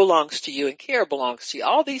 Love belongs to you, and care belongs to you.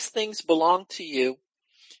 All these things belong to you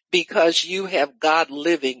because you have God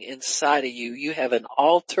living inside of you. You have an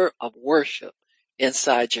altar of worship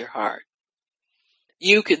inside your heart.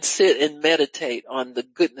 You can sit and meditate on the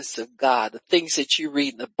goodness of God, the things that you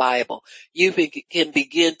read in the Bible. You can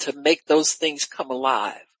begin to make those things come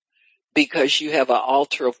alive because you have an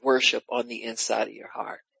altar of worship on the inside of your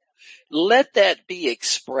heart. Let that be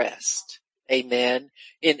expressed, amen,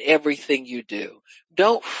 in everything you do.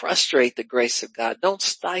 Don't frustrate the grace of God. Don't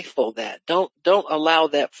stifle that. Don't allow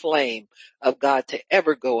that flame of God to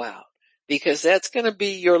ever go out, because that's going to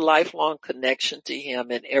be your lifelong connection to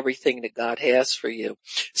him and everything that God has for you.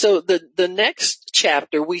 So the next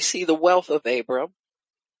chapter, we see the wealth of Abram,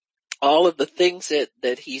 all of the things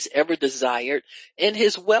that he's ever desired, and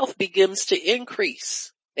his wealth begins to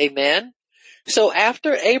increase. Amen. So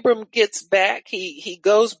after Abram gets back, he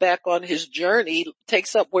goes back on his journey,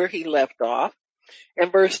 takes up where he left off.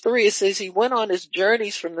 In verse 3, it says, he went on his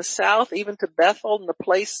journeys from the south, even to Bethel, and the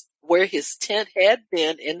place where his tent had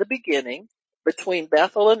been in the beginning, between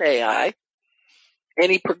Bethel and Ai,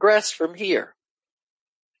 and he progressed from here.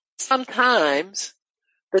 Sometimes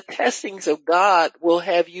the testings of God will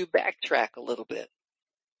have you backtrack a little bit.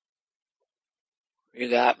 You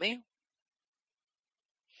got me?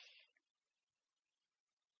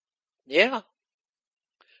 Yeah.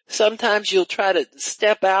 Sometimes you'll try to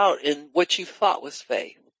step out in what you thought was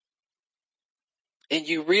faith, and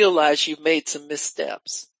you realize you've made some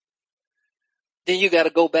missteps. Then you got to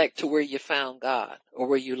go back to where you found God, or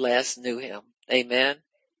where you last knew him. Amen.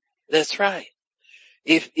 That's right.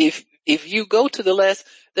 If you go to the last,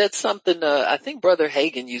 that's something, I think Brother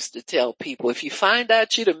Hagin used to tell people. If you find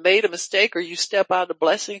out you'd have made a mistake, or you step out of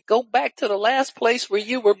blessing, go back to the last place where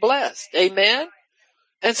you were blessed. Amen.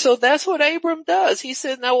 And so that's what Abram does. He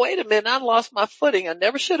said, now wait a minute, I lost my footing. I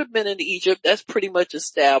never should have been in Egypt. That's pretty much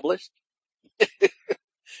established.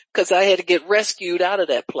 Because I had to get rescued out of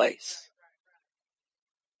that place.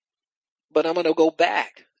 But I'm going to go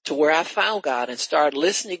back to where I found God and start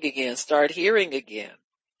listening again, start hearing again.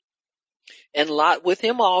 And Lot with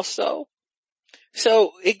him also.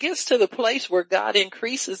 So it gets to the place where God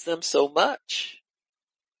increases them so much,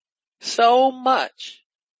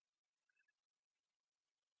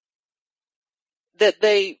 that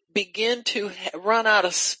they begin to run out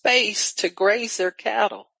of space to graze their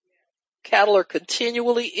cattle. Cattle are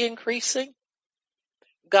continually increasing.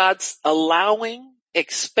 God's allowing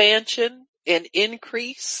expansion and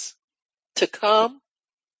increase to come.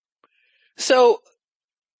 So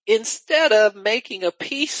instead of making a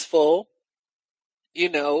peaceful,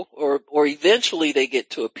 or eventually they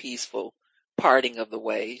get to a peaceful parting of the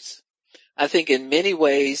ways, I think in many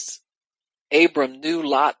ways Abram knew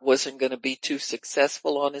Lot wasn't going to be too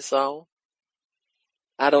successful on his own.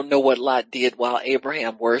 I don't know what Lot did while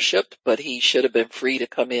Abraham worshiped, but he should have been free to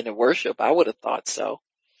come in and worship. I would have thought so,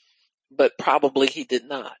 but probably he did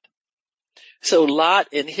not. So Lot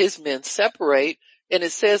and his men separate, and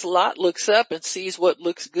it says Lot looks up and sees what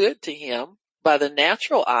looks good to him by the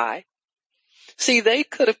natural eye. See, they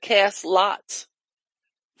could have cast lots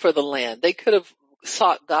for the land. They could have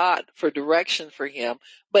sought God for direction for him,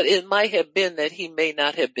 but it might have been that he may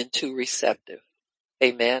not have been too receptive.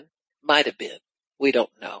 Amen. Might have been. We don't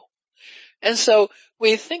know. And so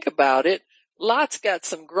when you think about it, Lot's got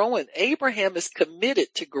some growing. Abraham is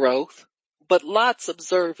committed to growth, but Lot's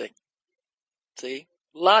observing. See,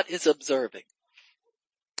 Lot is observing.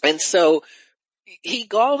 And so he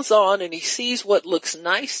goes on and he sees what looks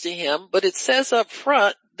nice to him, but it says up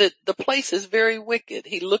front that the place is very wicked.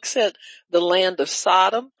 He looks at the land of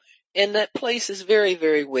Sodom, and that place is very,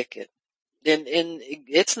 very wicked. And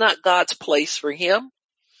it's not God's place for him,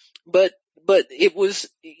 but it was,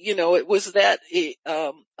 it was that,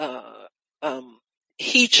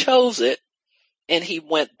 he chose it and he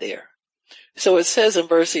went there. So it says in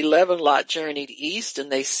verse 11, Lot journeyed east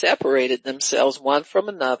and they separated themselves one from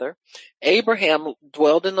another. Abraham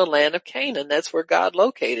dwelled in the land of Canaan. That's where God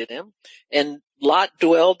located him. And Lot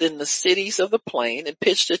dwelled in the cities of the plain and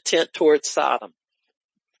pitched a tent toward Sodom.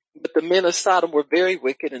 But the men of Sodom were very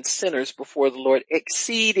wicked and sinners before the Lord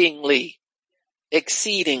exceedingly.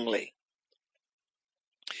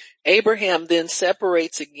 Abraham then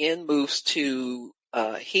separates again, moves to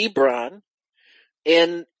Hebron,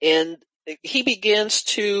 and he begins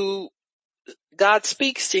to, God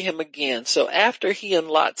speaks to him again. So after he and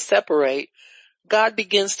Lot separate, God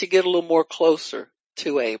begins to get a little more closer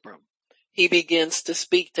to Abram. He begins to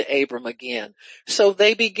speak to Abram again. So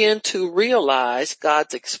they begin to realize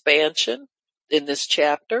God's expansion in this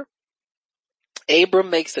chapter.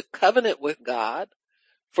 Abram makes a covenant with God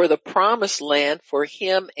for the promised land for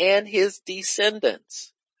him and his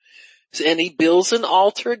descendants. And he builds an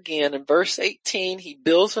altar again. In verse 18, he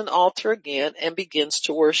builds an altar again and begins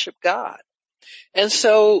to worship God. And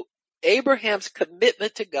so Abraham's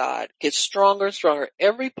commitment to God gets stronger and stronger.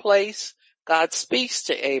 Every place God speaks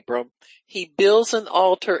to Abram, he builds an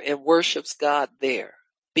altar and worships God there,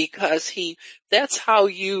 because that's how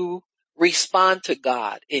you respond to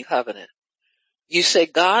God in covenant. You say,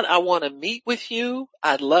 God, I want to meet with you.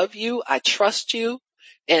 I love you. I trust you.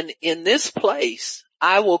 And in this place,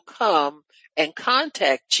 I will come and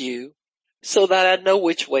contact you so that I know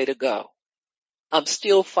which way to go. I'm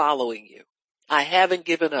still following you. I haven't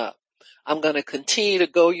given up. I'm going to continue to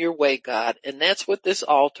go your way, God. And that's what this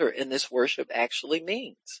altar and this worship actually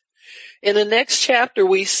means. In the next chapter,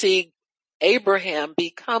 we see Abraham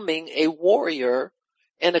becoming a warrior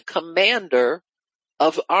and a commander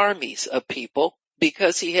of armies of people,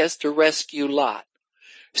 because he has to rescue Lot.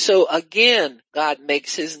 So again, God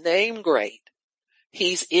makes his name great.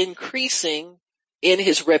 He's increasing in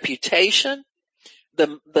his reputation.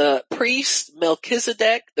 The priest,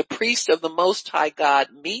 Melchizedek, the priest of the Most High God,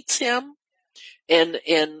 meets him, and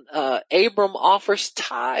Abram offers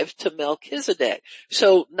tithe to Melchizedek.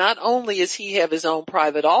 So not only does he have his own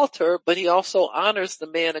private altar, but he also honors the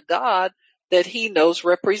man of God that he knows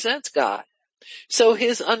represents God. So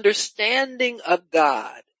his understanding of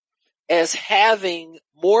God as having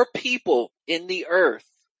more people in the earth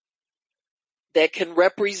that can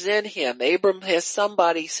represent him. Abram has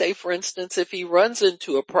somebody, say for instance, if he runs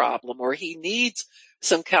into a problem or he needs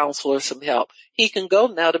some counsel or some help, he can go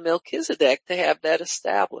now to Melchizedek to have that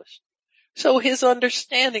established. So his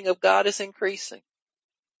understanding of God is increasing.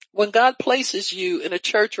 When God places you in a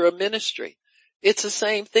church or a ministry, it's the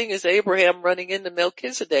same thing as Abraham running into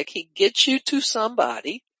Melchizedek. He gets you to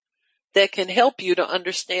somebody that can help you to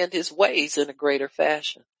understand his ways in a greater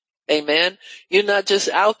fashion. Amen. You're not just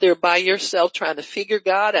out there by yourself trying to figure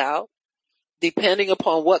God out, depending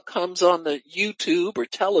upon what comes on the YouTube or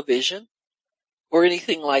television or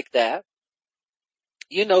anything like that.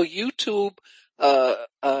 YouTube,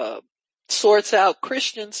 sorts out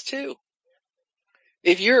Christians too.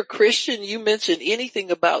 If you're a Christian, you mention anything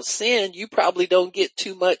about sin, you probably don't get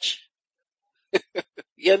too much.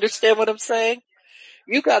 You understand what I'm saying?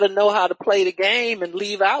 You got to know how to play the game and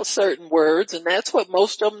leave out certain words, and that's what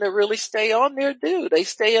most of them that really stay on there do. They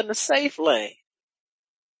stay in the safe lane.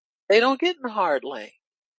 They don't get in the hard lane.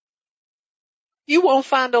 You won't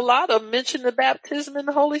find a lot of them mention the baptism in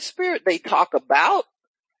the Holy Spirit. They talk about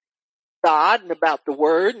God and about the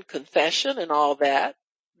word and confession and all that.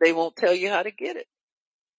 They won't tell you how to get it.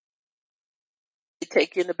 They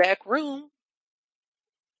take you in the back room,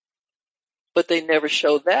 but they never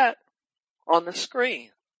show that on the screen.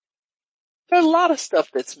 There's a lot of stuff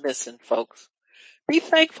that's missing, folks. Be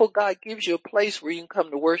thankful God gives you a place where you can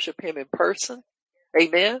come to worship him in person.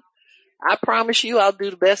 Amen. I promise you I'll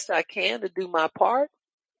do the best I can to do my part.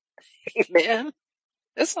 Amen.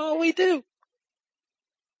 That's all we do.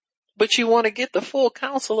 But you want to get the full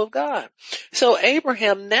counsel of God. So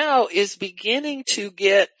Abraham now is beginning to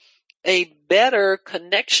get a better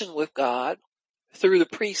connection with God through the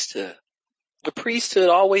priesthood. The priesthood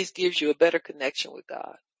always gives you a better connection with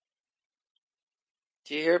God.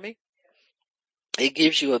 Do you hear me? It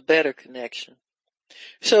gives you a better connection.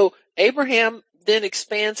 So Abraham then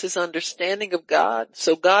expands his understanding of God.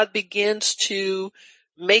 So God begins to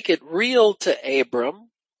make it real to Abram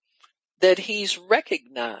that he's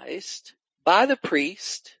recognized by the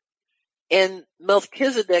priest, and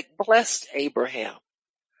Melchizedek blessed Abraham.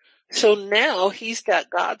 So now he's got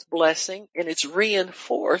God's blessing, and it's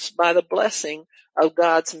reinforced by the blessing of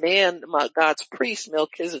God's priest,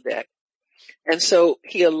 Melchizedek. And so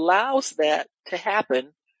he allows that to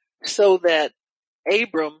happen so that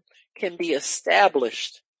Abram can be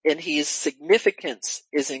established and his significance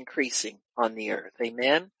is increasing on the earth.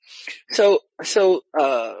 Amen. So,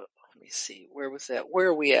 let me see. Where was that? Where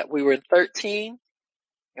are we at? We were in 13.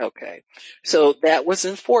 Okay. So that was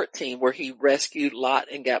in 14 where he rescued Lot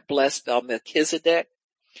and got blessed by Melchizedek.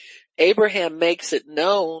 Abraham makes it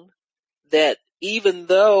known that even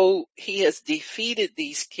though he has defeated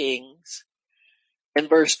these kings, in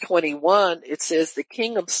verse 21, it says, the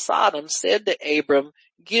king of Sodom said to Abram,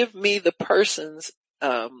 give me the persons,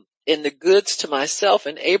 and the goods to myself.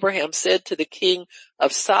 And Abraham said to the king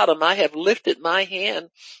of Sodom, I have lifted my hand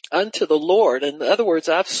unto the Lord. In other words,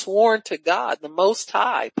 I've sworn to God, the Most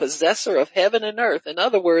High, possessor of heaven and earth. In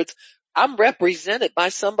other words, I'm represented by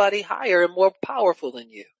somebody higher and more powerful than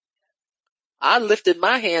you. I lifted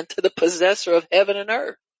my hand to the possessor of heaven and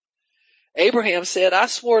earth. Abraham said, I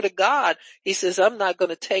swore to God. He says, I'm not going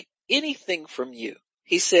to take anything from you.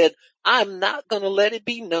 He said, I'm not going to let it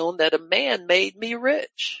be known that a man made me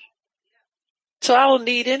rich. So I don't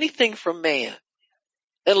need anything from man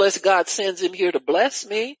unless God sends him here to bless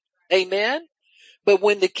me. Amen. But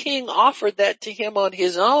when the king offered that to him on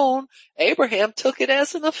his own, Abraham took it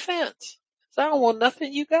as an offense. So I don't want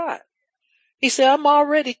nothing you got. He said, I'm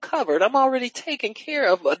already covered. I'm already taken care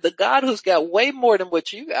of. The God who's got way more than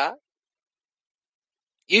what you got.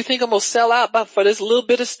 You think I'm going to sell out for this little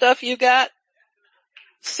bit of stuff you got?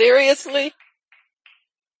 Seriously?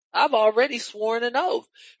 I've already sworn an oath.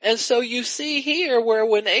 And so you see here where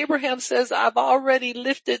when Abraham says, I've already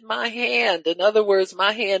lifted my hand, in other words,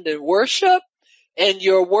 my hand in worship, and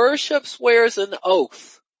your worship swears an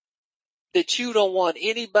oath that you don't want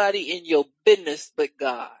anybody in your business but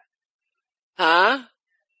God. Huh?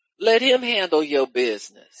 Let him handle your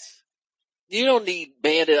business. You don't need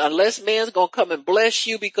man, unless man's going to come and bless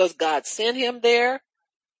you because God sent him there.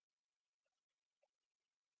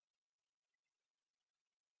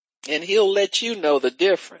 And he'll let you know the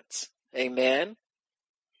difference. Amen.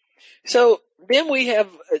 So then we have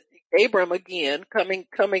Abram again coming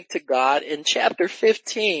to God. In chapter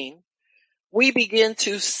 15, we begin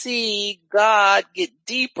to see God get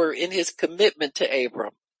deeper in his commitment to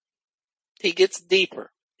Abram. He gets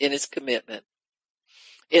deeper in his commitment.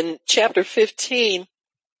 In chapter 15,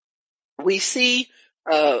 we see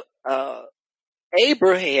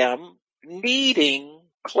Abraham needing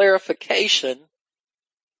clarification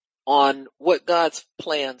on what God's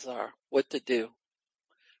plans are, what to do.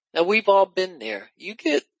 Now we've all been there. You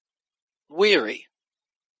get weary,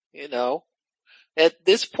 you know. At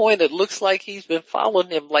this point, it looks like he's been following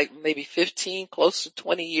him like maybe 15, close to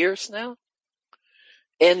 20 years now.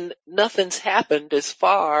 And nothing's happened as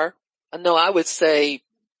far, no, I would say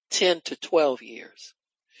 10 to 12 years.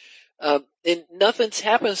 And nothing's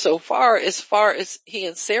happened so far as he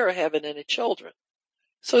and Sarah having any children.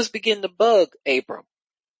 So it's beginning to bug Abram.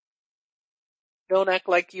 Don't act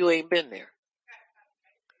like you ain't been there.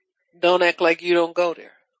 Don't act like you don't go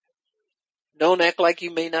there. Don't act like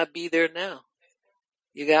you may not be there now.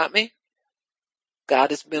 You got me?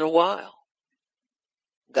 God, it's been a while.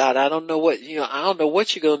 God, I don't know what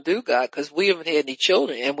you're going to do, God, because we haven't had any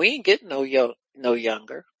children and we ain't getting no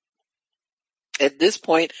younger. At this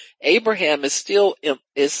point, Abraham is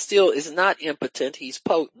not impotent. He's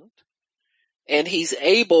potent, and he's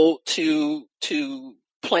able to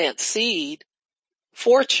plant seed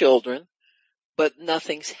for children, but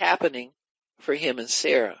nothing's happening for him and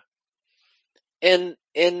Sarah. And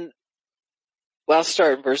I'll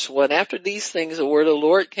start in verse 1. After these things, the word of the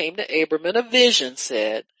Lord came to Abram in a vision,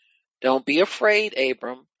 said, don't be afraid,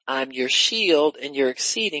 Abram. I'm your shield and your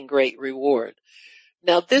exceeding great reward.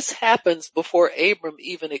 Now this happens before Abram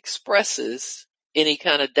even expresses any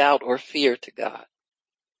kind of doubt or fear to God.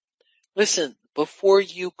 Listen, before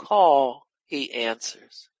you call, he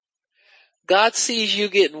answers. God sees you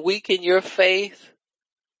getting weak in your faith,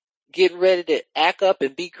 getting ready to act up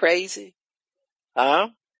and be crazy. Huh?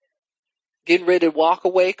 Getting ready to walk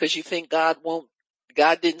away because you think God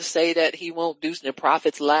didn't say that, he won't do, the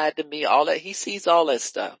prophets lied to me, all that. He sees all that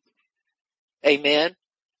stuff. Amen.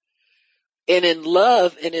 And in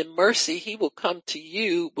love and in mercy, he will come to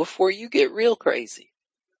you before you get real crazy.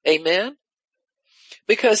 Amen.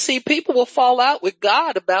 Because see, people will fall out with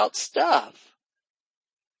God about stuff.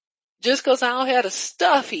 Just because I don't have the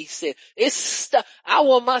stuff, he said. It's stuff. I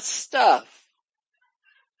want my stuff.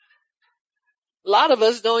 A lot of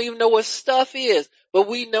us don't even know what stuff is, but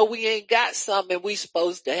we know we ain't got something and we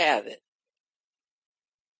supposed to have it.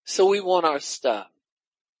 So we want our stuff.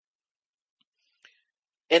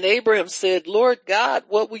 And Abraham said, Lord God,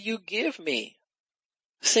 what will you give me?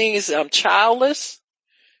 Seeing as I'm childless,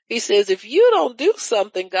 he says, if you don't do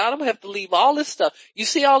something, God, I'm going to have to leave all this stuff. You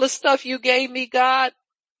see all this stuff you gave me, God?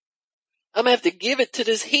 I'm going to have to give it to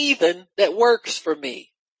this heathen that works for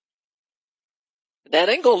me. That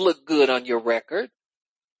ain't going to look good on your record.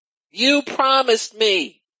 You promised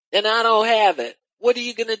me and I don't have it. What are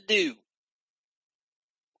you going to do?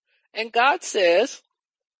 And God says,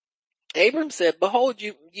 Abram said, behold,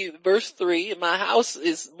 you, verse 3, my house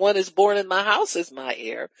is, one is born in my house is my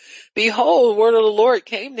heir. Behold, the word of the Lord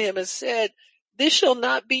came to him and said, this shall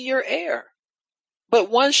not be your heir, but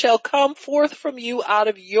one shall come forth from you out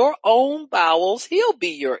of your own bowels. He'll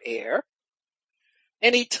be your heir.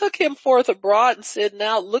 And he took him forth abroad and said,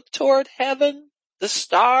 now look toward heaven, the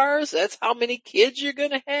stars. That's how many kids you're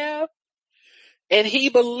going to have. And he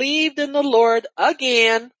believed in the Lord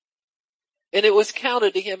again, and it was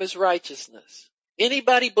counted to him as righteousness.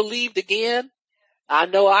 Anybody believed again? I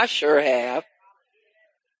know I sure have.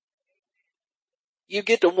 You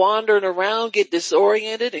get to wandering around, get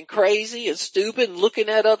disoriented and crazy and stupid and looking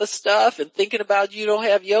at other stuff and thinking about you don't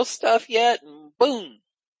have your stuff yet, and boom.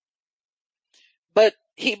 But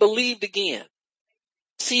he believed again.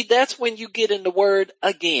 See, that's when you get in the word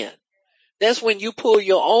again. That's when you pull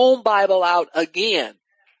your own Bible out again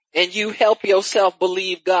and you help yourself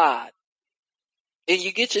believe God. And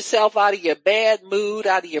you get yourself out of your bad mood,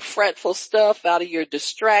 out of your fretful stuff, out of your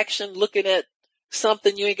distraction, looking at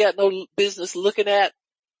something you ain't got no business looking at.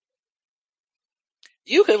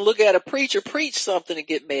 You can look at a preacher preach something and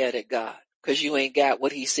get mad at God because you ain't got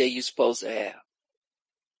what he said you're supposed to have.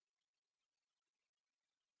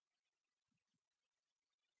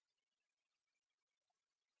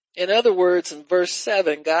 In other words, in verse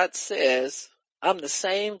 7, God says, I'm the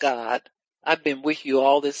same God. I've been with you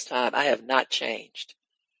all this time. I have not changed.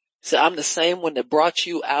 So I'm the same one that brought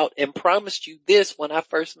you out and promised you this when I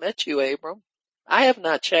first met you, Abram. I have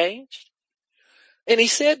not changed. And he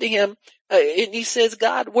said to him, and he says,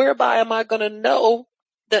 God, whereby am I going to know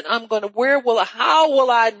that I'm going to, how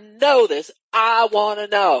will I know this? I want to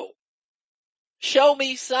know. Show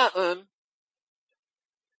me something.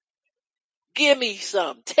 Give me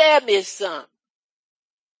something. Tell me something.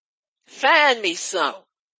 Find me something.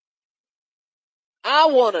 I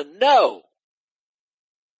want to know.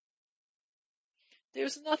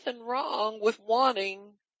 There's nothing wrong with wanting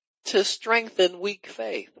to strengthen weak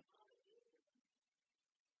faith.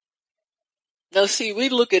 Now see, we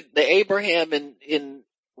look at the Abraham in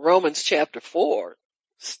Romans chapter 4,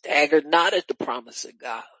 staggered not at the promise of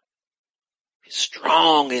God.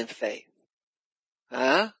 Strong in faith.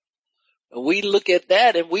 Huh? We look at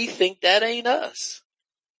that and we think that ain't us.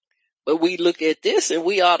 But we look at this and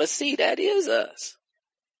we ought to see that is us.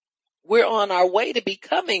 We're on our way to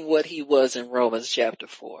becoming what he was in Romans chapter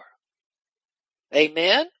 4.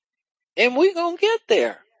 Amen? And we're going to get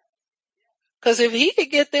there. Because if he could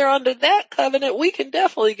get there under that covenant, we can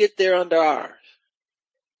definitely get there under ours.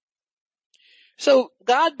 So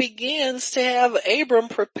God begins to have Abram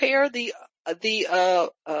prepare the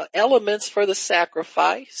elements for the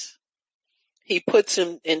sacrifice. He puts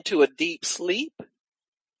him into a deep sleep.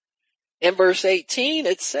 In verse 18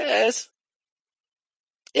 it says,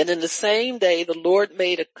 and in the same day the Lord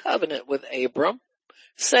made a covenant with Abram,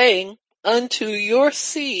 saying, unto your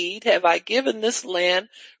seed have I given this land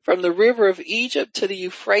from the river of Egypt to the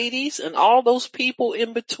Euphrates and all those people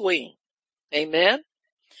in between. Amen.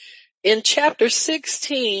 In chapter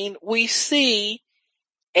 16, we see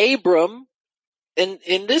Abram, and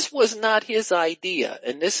this was not his idea,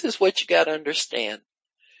 and this is what you got to understand.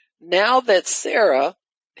 Now that Sarah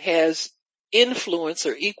has influence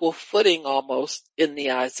or equal footing almost in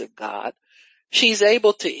the eyes of God, she's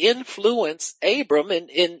able to influence Abram,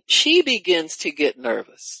 and she begins to get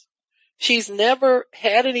nervous. She's never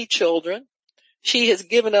had any children. She has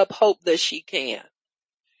given up hope that she can.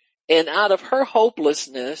 And out of her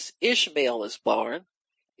hopelessness, Ishmael is born.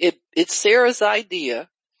 It's Sarah's idea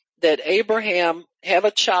that Abraham have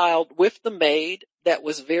a child with the maid. That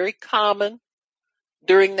was very common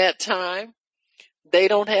during that time. They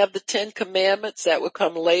don't have the 10 commandments that would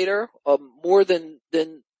come later, more than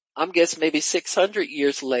I'm guessing maybe 600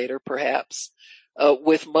 years later, perhaps,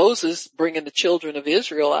 with Moses bringing the children of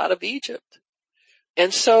Israel out of Egypt.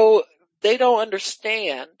 And so they don't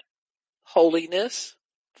understand holiness,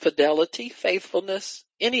 fidelity, faithfulness,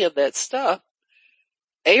 any of that stuff.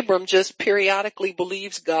 Abram just periodically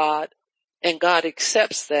believes God, and God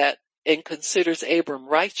accepts that and considers Abram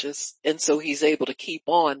righteous, and so he's able to keep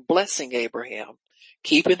on blessing Abraham,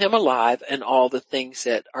 keeping him alive, and all the things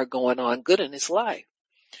that are going on good in his life.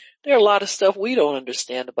 There are a lot of stuff we don't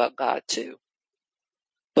understand about God too.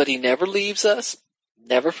 But he never leaves us,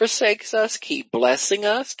 never forsakes us, keeps blessing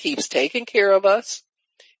us, keeps taking care of us.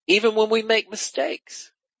 Even when we make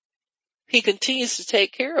mistakes, he continues to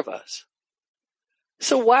take care of us.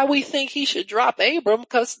 So why we think he should drop Abram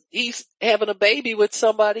because he's having a baby with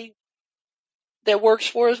somebody that works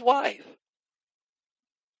for his wife?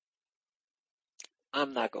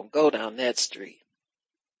 I'm not going to go down that street.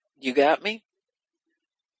 You got me?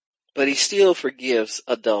 But he still forgives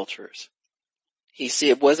adulterers. He said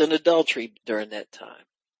it wasn't adultery during that time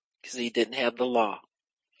because he didn't have the law.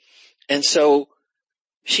 And so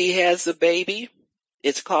she has the baby.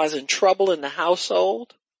 It's causing trouble in the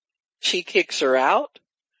household. She kicks her out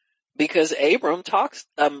because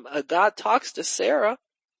God talks to Sarah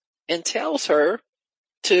and tells her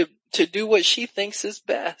to do what she thinks is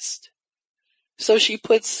best. So she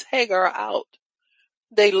puts Hagar out.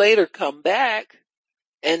 They later come back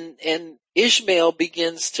and Ishmael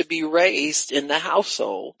begins to be raised in the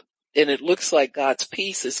household. And it looks like God's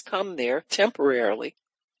peace has come there temporarily.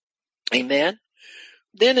 Amen.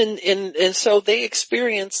 Then and so they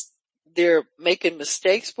experience their making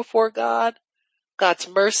mistakes before God, God's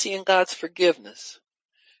mercy and God's forgiveness.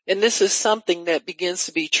 And this is something that begins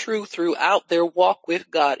to be true throughout their walk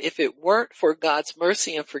with God. If it weren't for God's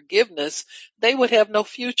mercy and forgiveness, they would have no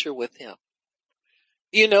future with him.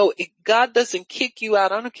 You know, God doesn't kick you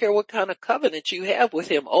out. I don't care what kind of covenant you have with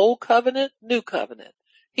him, old covenant, new covenant.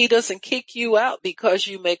 He doesn't kick you out because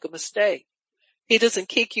you make a mistake. He doesn't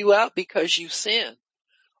kick you out because you sin.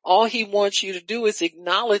 All he wants you to do is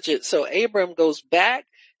acknowledge it. So Abram goes back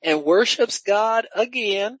and worships God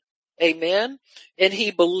again. Amen. And he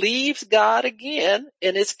believes God again,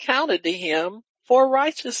 and it's counted to him for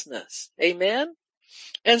righteousness. Amen.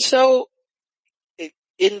 And so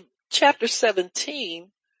in chapter 17,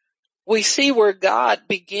 we see where God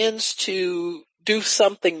begins to do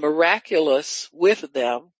something miraculous with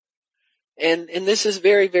them. And this is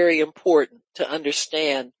very, very important to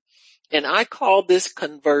understand. And I call this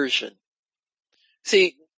conversion.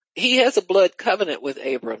 See, he has a blood covenant with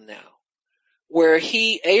Abram now, where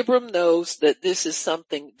Abram knows that this is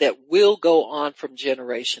something that will go on from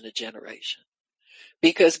generation to generation.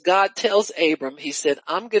 Because God tells Abram, he said,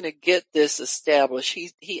 I'm going to get this established.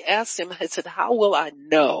 He asked him, he said, how will I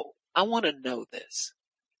know? I want to know this.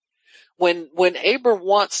 When Abram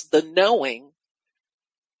wants the knowing,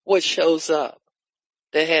 what shows up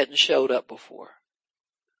that hadn't showed up before?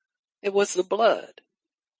 It was the blood.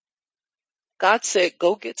 God said,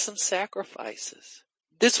 go get some sacrifices.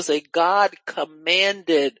 This was a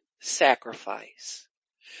God-commanded sacrifice.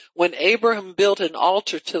 When Abraham built an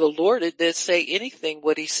altar to the Lord, it didn't say anything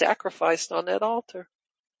what he sacrificed on that altar.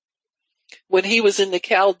 When he was in the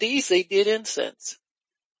Chaldees, they did incense.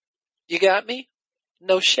 You got me?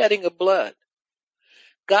 No shedding of blood.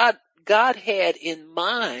 God had in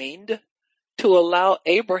mind to allow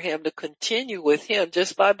Abraham to continue with him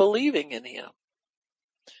just by believing in him.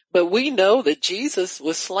 But we know that Jesus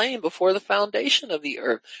was slain before the foundation of the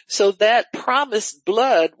earth. So that promised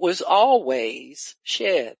blood was always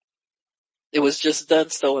shed. It was just done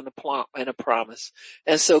so in a promise.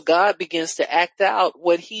 And so God begins to act out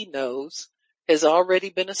what he knows has already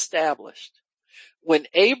been established. When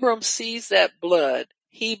Abram sees that blood,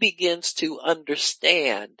 he begins to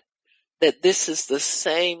understand that this is the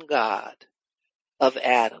same God of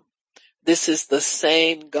Adam. This is the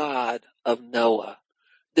same God of Noah.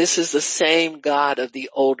 This is the same God of the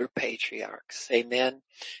older patriarchs. Amen.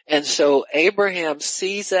 And so Abraham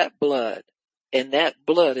sees that blood, and that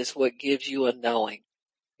blood is what gives you a knowing.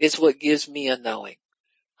 It's what gives me a knowing.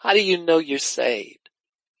 How do you know you're saved?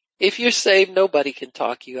 If you're saved, nobody can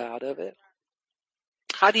talk you out of it.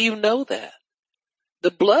 How do you know that?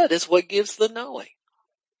 The blood is what gives the knowing.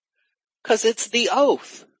 Because it's the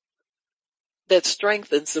oath that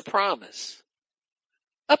strengthens the promise.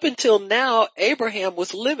 Up until now, Abraham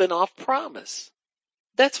was living off promise.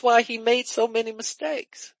 That's why he made so many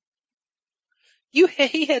mistakes.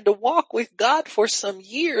 He had to walk with God for some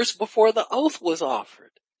years before the oath was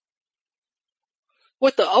offered.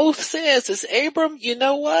 What the oath says is, Abram, you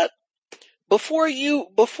know what? Before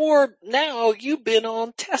now, you've been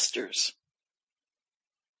on testers.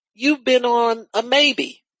 You've been on a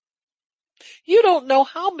maybe. You don't know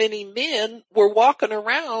how many men were walking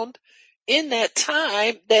around in that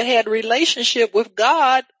time that had relationship with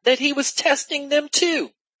God that he was testing them too.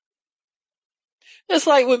 It's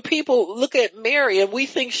like when people look at Mary and we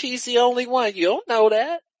think she's the only one. You don't know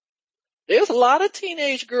that. There's a lot of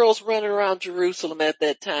teenage girls running around Jerusalem at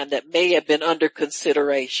that time that may have been under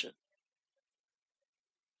consideration.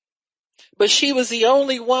 But she was the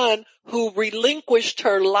only one who relinquished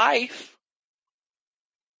her life.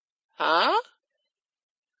 Huh?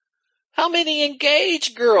 How many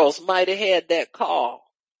engaged girls might have had that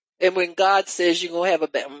call? And when God says you're going to have a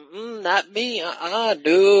baby, not me. No, I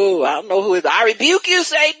don't know who it is. I rebuke you,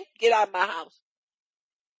 Satan. Get out of my house.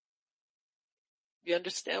 You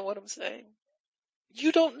understand what I'm saying?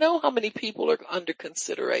 You don't know how many people are under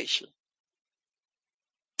consideration.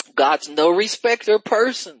 God's no respecter of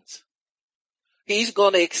persons. He's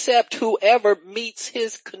going to accept whoever meets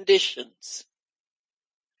his conditions.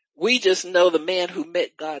 We just know the man who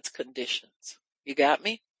met God's conditions. You got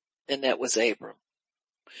me? And that was Abram.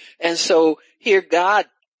 And so here God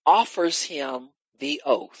offers him the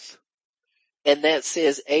oath. And that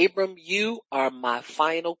says, Abram, you are my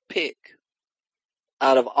final pick.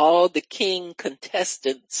 Out of all the king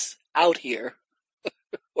contestants out here,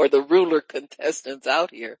 or the ruler contestants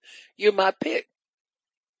out here, you're my pick.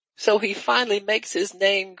 So he finally makes his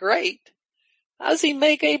name great. How does he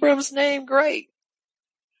make Abram's name great?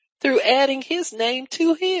 Through adding his name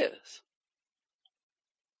to his.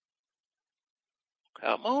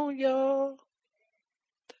 Come on, y'all.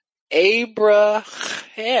 Abraham.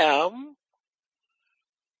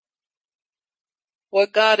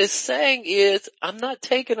 What God is saying is, I'm not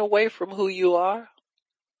taking away from who you are.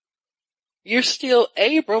 You're still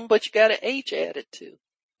Abram, but you got an H added to.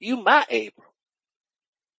 You my Abram.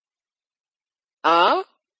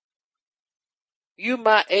 You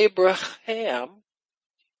my Abraham.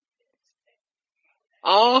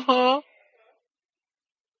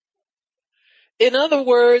 In other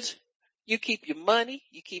words, you keep your money,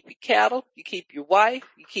 you keep your cattle, you keep your wife,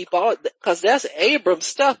 you keep all, cause that's Abram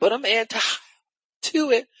stuff, but I'm adding to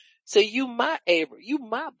it. So you my Abram, you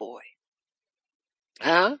my boy.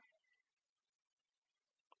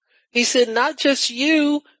 He said, not just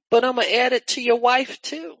you, but I'm going to add it to your wife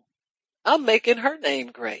too. I'm making her name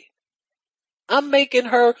great. I'm making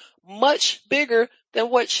her much bigger than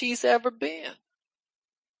what she's ever been.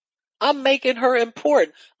 I'm making her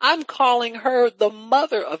important. I'm calling her the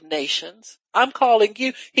mother of nations. I'm calling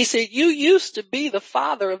you. He said, you used to be the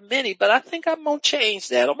father of many, but I think I'm going to change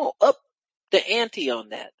that. I'm going to up the ante on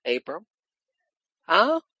that, Abram.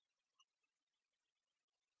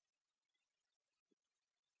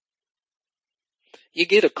 You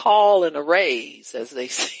get a call and a raise, as they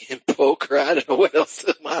say in poker. I don't know what else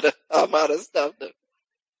I'm out of stuff.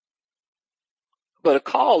 But a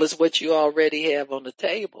call is what you already have on the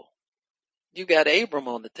table. You got Abram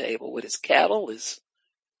on the table with his cattle, his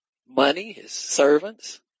money, his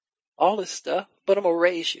servants, all this stuff. But I'm going to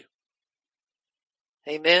raise you.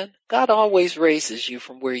 Amen. God always raises you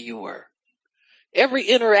from where you were. Every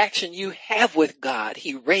interaction you have with God,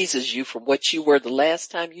 he raises you from what you were the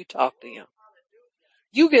last time you talked to him.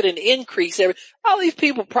 You get an increase. All these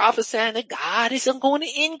people prophesying that God isn't going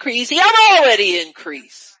to increase. He already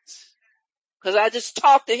increased. Because I just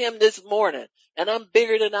talked to him this morning, and I'm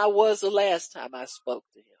bigger than I was the last time I spoke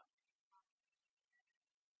to him.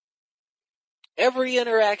 Every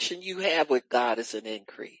interaction you have with God is an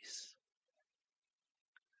increase.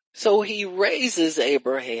 So he raises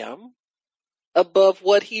Abraham above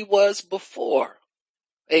what he was before.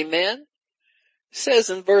 Amen. It says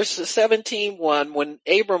in verse 17:1, when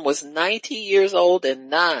Abram was 90 years old and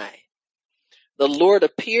 9, the Lord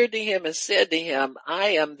appeared to him and said to him, I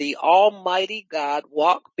am the Almighty God.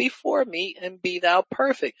 Walk before me and be thou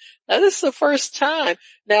perfect. Now this is the first time.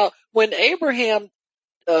 Now when Abraham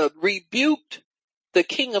rebuked the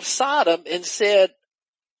king of Sodom and said,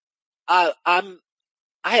 I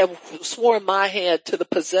have sworn my hand to the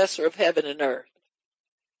possessor of heaven and earth.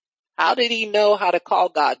 How did he know how to call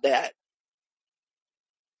God that?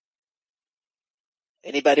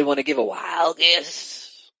 Anybody want to give a wild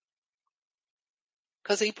guess?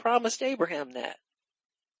 Because he promised Abraham that.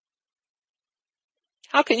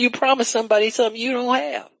 How can you promise somebody something you don't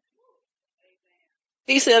have?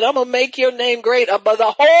 He said, I'm going to make your name great above the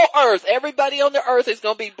whole earth. Everybody on the earth is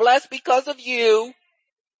going to be blessed because of you.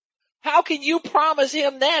 How can you promise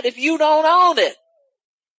him that if you don't own it?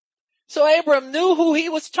 So Abram knew who he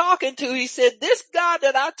was talking to. He said, this God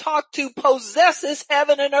that I talk to possesses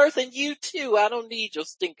heaven and earth and you too. I don't need your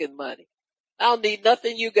stinking money. I don't need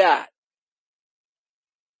nothing you got.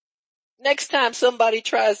 Next time somebody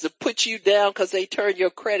tries to put you down because they turn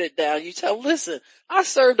your credit down, you tell them, listen, I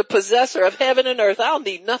serve the possessor of heaven and earth. I don't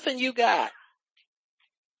need nothing you got.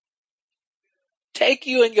 Take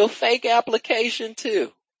you and your fake application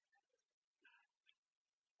too.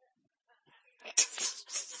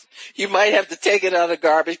 You might have to take it out of the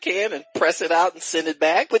garbage can and press it out and send it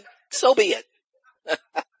back, but so be it.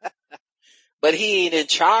 But he ain't in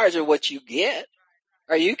charge of what you get.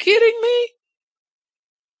 Are you kidding me?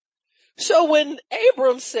 So when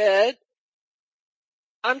Abram said,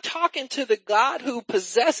 I'm talking to the God who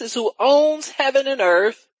possesses, who owns heaven and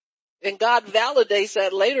earth, and God validates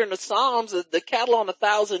that later in the Psalms that the cattle on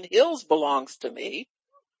 1,000 hills belongs to me.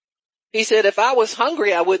 He said, if I was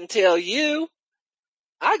hungry, I wouldn't tell you.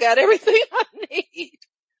 I got everything I need.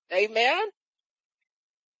 Amen.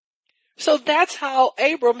 So that's how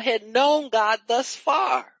Abram had known God thus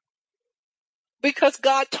far. Because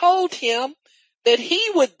God told him that he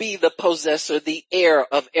would be the possessor, the heir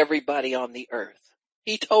of everybody on the earth.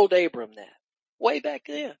 He told Abram that way back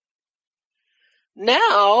then.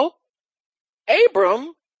 Now,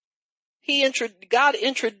 Abram, God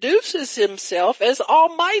introduces himself as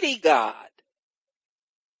Almighty God.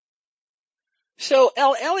 So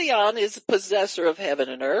El Elyon is the possessor of heaven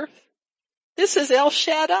and earth. This is El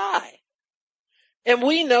Shaddai. And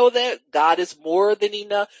we know that God is more than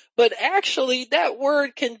enough, but actually that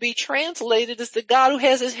word can be translated as the God who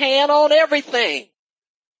has his hand on everything.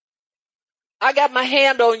 I got my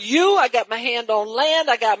hand on you. I got my hand on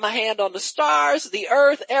land. I got my hand on the stars, the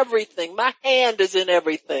earth, everything. My hand is in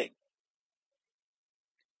everything.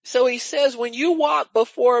 So he says, when you walk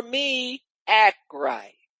before me, act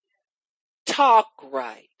right, talk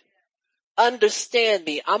right, understand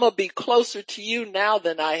me. I'm going to be closer to you now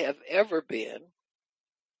than I have ever been.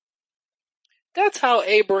 That's how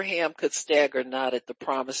Abraham could stagger not at the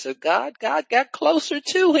promise of God. God got closer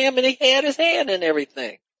to him and he had his hand in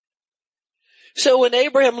everything. So when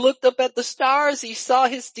Abraham looked up at the stars, he saw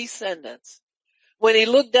his descendants. When he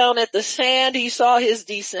looked down at the sand, he saw his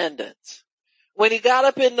descendants. When he got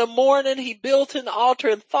up in the morning, he built an altar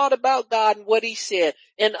and thought about God and what he said.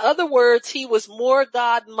 In other words, he was more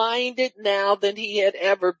God-minded now than he had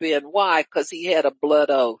ever been. Why? Because he had a blood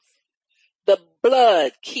oath. The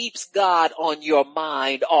blood keeps God on your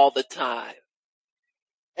mind all the time.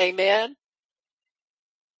 Amen.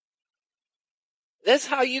 That's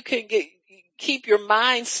how you can keep your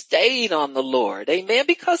mind stayed on the Lord. Amen.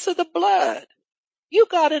 Because of the blood. You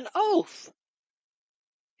got an oath.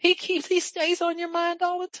 He stays on your mind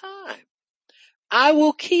all the time. I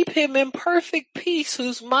will keep him in perfect peace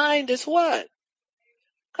whose mind is what?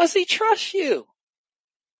 Because he trusts you.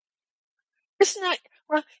 It's not,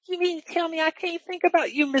 well, you mean to tell me I can't think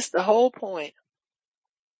about you? Missed the whole point.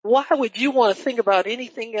 Why would you want to think about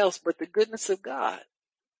anything else but the goodness of God?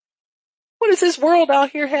 What does this world out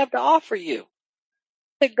here have to offer you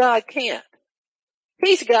that God can't?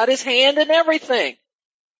 He's got his hand in everything.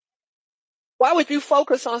 Why would you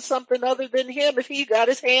focus on something other than him if he got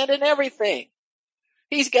his hand in everything?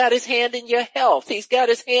 He's got his hand in your health. He's got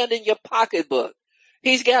his hand in your pocketbook.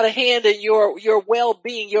 He's got a hand in your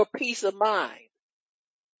well-being, your peace of mind.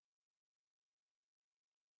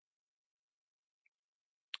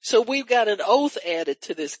 So we've got an oath added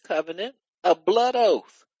to this covenant, a blood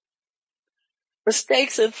oath.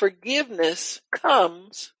 Mistakes and forgiveness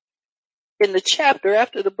comes in the chapter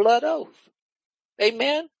after the blood oath.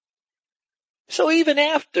 Amen. So even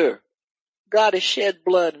after God has shed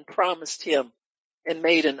blood and promised him and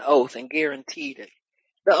made an oath and guaranteed it,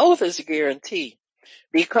 the oath is a guarantee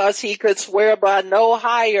because he could swear by no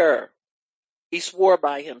higher. He swore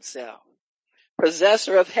by himself,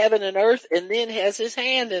 possessor of heaven and earth, and then has his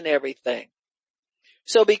hand in everything.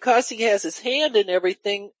 So because he has his hand in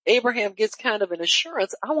everything, Abraham gets kind of an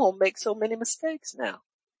assurance, I won't make so many mistakes now.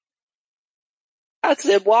 God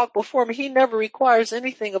said, walk before me. He never requires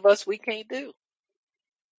anything of us we can't do.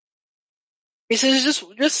 He says,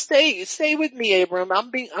 just stay with me, Abraham. I'm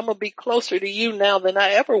going to be closer to you now than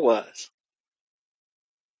I ever was.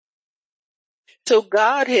 So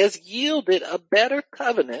God has yielded a better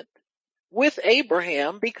covenant with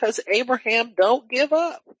Abraham because Abraham don't give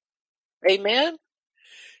up. Amen.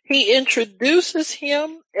 He introduces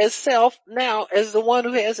him as self now as the one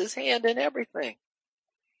who has his hand in everything.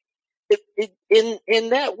 In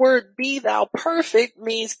that word, be thou perfect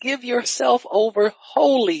means give yourself over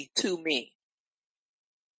wholly to me.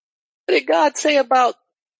 What did God say about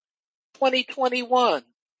 2021?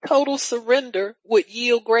 Total surrender would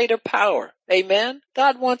yield greater power. Amen.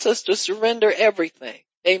 God wants us to surrender everything.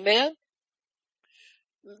 Amen.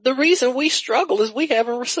 The reason we struggle is we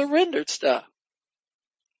haven't surrendered stuff.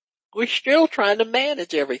 We're still trying to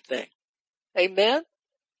manage everything. Amen.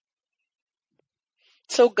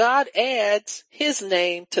 So God adds his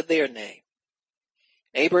name to their name.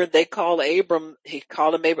 Abram, they call Abram, he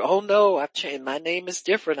called him Abram. Oh no, I've changed. My name is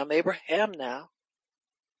different. I'm Abraham now.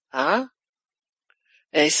 Huh?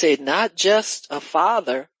 And he said, not just a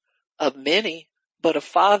father of many, but a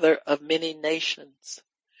father of many nations.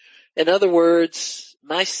 In other words,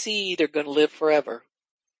 my seed are going to live forever.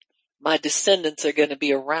 My descendants are going to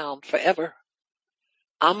be around forever.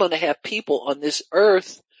 I'm going to have people on this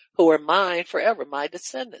earth who are mine forever, my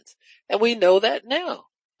descendants. And we know that now.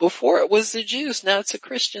 Before it was the Jews, now it's the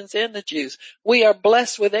Christians and the Jews. We are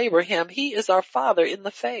blessed with Abraham. He is our father in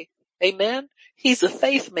the faith. Amen. He's a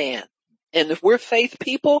faith man. And if we're faith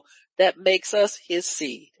people, that makes us his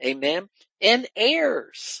seed. Amen. And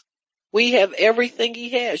heirs. We have everything he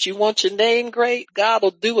has. You want your name great? God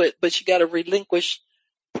will do it, but you got to relinquish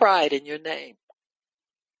pride in your name.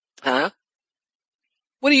 Huh?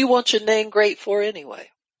 What do you want your name great for anyway?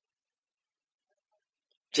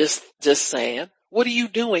 Just saying. What are you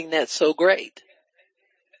doing that's so great?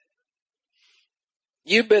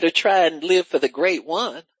 You better try and live for the great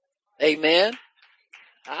one. Amen.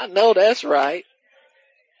 I know that's right.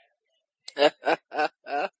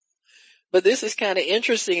 But this is kind of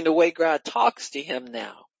interesting the way God talks to him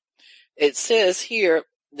now. It says here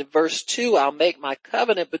in verse 2, I'll make my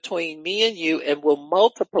covenant between me and you and will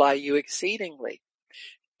multiply you exceedingly.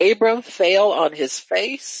 Abram fell on his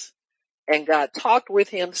face and God talked with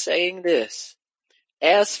him saying this,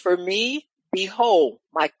 as for me, behold,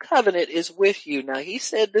 my covenant is with you. Now he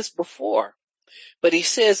said this before, but he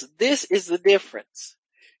says this is the difference.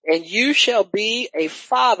 And you shall be a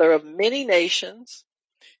father of many nations.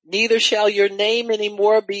 Neither shall your name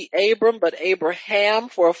anymore be Abram, but Abraham,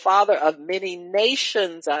 for a father of many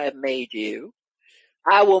nations I have made you.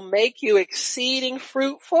 I will make you exceeding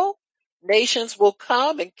fruitful. Nations will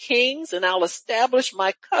come and kings, and I'll establish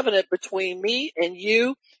my covenant between me and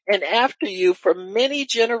you and after you for many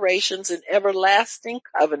generations, an everlasting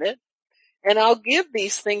covenant. And I'll give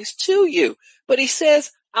these things to you. But he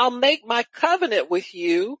says, I'll make my covenant with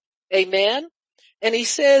you. Amen. And he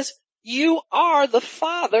says, you are the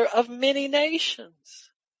father of many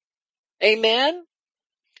nations. Amen.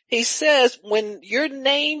 He says, when your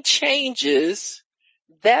name changes,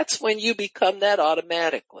 that's when you become that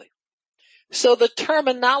automatically. So the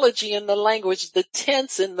terminology in the language, the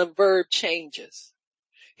tense in the verb changes.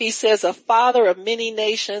 He says, a father of many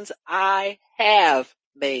nations, I have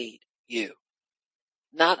made you.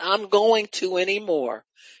 Not I'm going to anymore,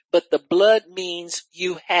 but the blood means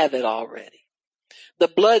you have it already. The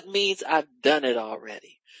blood means I've done it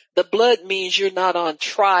already. The blood means you're not on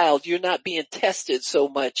trial. You're not being tested so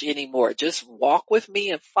much anymore. Just walk with me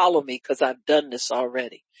and follow me because I've done this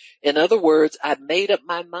already. In other words, I've made up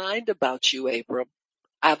my mind about you, Abram.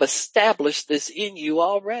 I've established this in you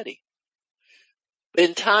already.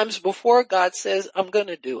 In times before, God says, I'm going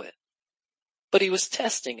to do it. But he was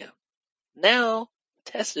testing him. Now,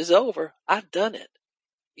 the test is over. I've done it.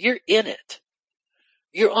 You're in it.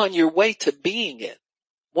 You're on your way to being it.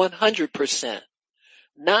 100%.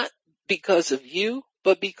 Not because of you,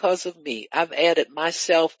 but because of me. I've added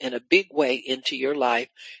myself in a big way into your life,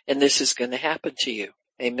 and this is going to happen to you.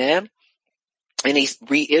 Amen. And he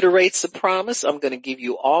reiterates the promise. I'm going to give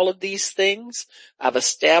you all of these things. I've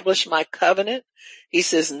established my covenant. He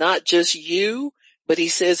says, not just you, but he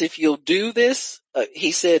says, if you'll do this,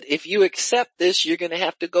 he said, if you accept this, you're going to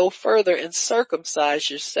have to go further and circumcise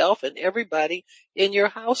yourself and everybody in your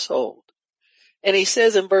household. And he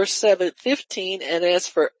says in verse 15, and as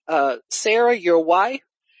for Sarah, your wife,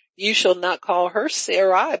 you shall not call her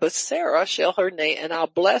Sarai, but Sarah shall her name, and I'll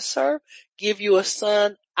bless her, give you a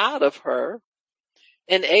son out of her.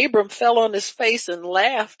 And Abram fell on his face and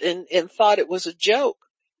laughed and thought it was a joke,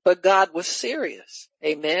 but God was serious.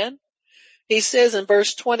 Amen. He says in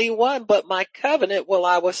verse 21, but my covenant will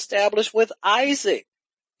I establish with Isaac,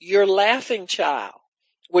 your laughing child,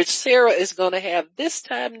 which Sarah is going to have this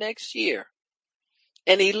time next year.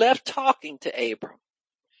 And he left talking to Abram.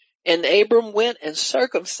 And Abram went and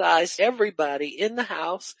circumcised everybody in the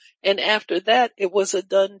house. And after that, it was a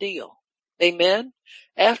done deal. Amen.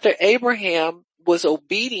 After Abraham was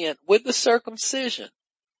obedient with the circumcision,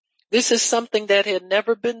 this is something that had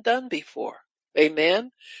never been done before.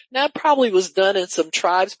 Amen. Now it probably was done in some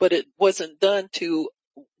tribes, but it wasn't done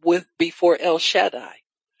before El Shaddai.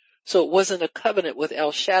 So it wasn't a covenant with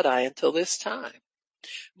El Shaddai until this time.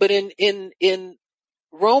 But in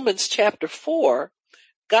Romans chapter 4,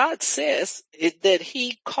 God says that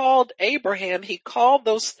he called Abraham, he called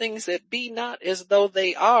those things that be not as though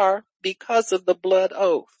they are because of the blood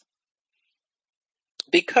oath.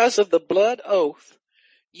 Because of the blood oath,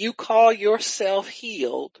 You call yourself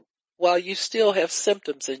healed while you still have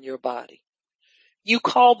symptoms in your body. You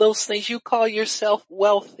call those things, you call yourself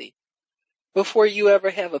wealthy before you ever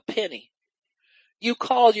have a penny. You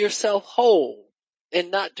call yourself whole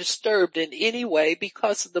and not disturbed in any way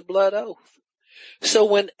because of the blood oath. So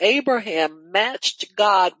when Abraham matched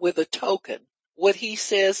God with a token, what he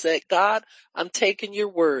says that, God, I'm taking your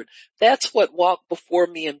word. That's what walk before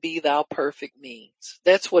me and be thou perfect means.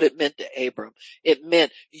 That's what it meant to Abram. It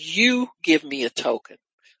meant you give me a token.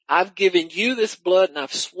 I've given you this blood and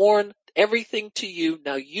I've sworn everything to you.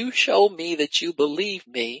 Now you show me that you believe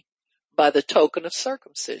me by the token of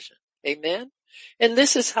circumcision. Amen. And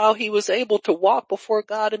this is how he was able to walk before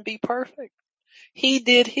God and be perfect. He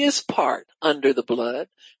did his part under the blood.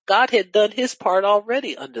 God had done his part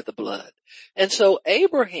already under the blood. And so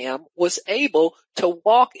Abraham was able to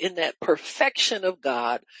walk in that perfection of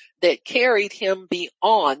God that carried him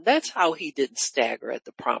beyond. That's how he didn't stagger at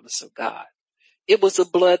the promise of God. It was a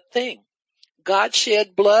blood thing. God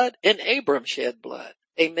shed blood and Abram shed blood.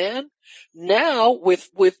 Amen. Now with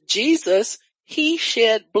Jesus, he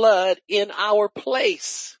shed blood in our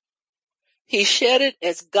place. He shed it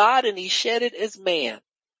as God and he shed it as man.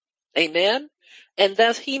 Amen. And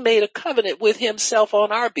thus he made a covenant with himself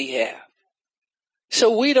on our behalf.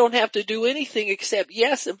 So we don't have to do anything except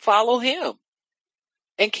yes and follow him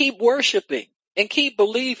and keep worshiping and keep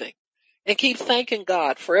believing and keep thanking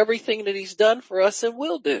God for everything that he's done for us and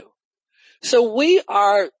will do. So we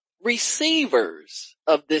are receivers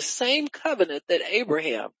of this same covenant that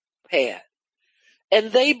Abraham had.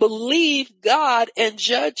 And they believed God and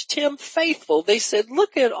judged him faithful. They said,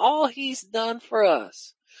 look at all he's done for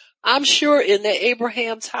us. I'm sure in the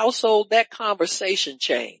Abraham's household that conversation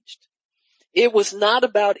changed. It was not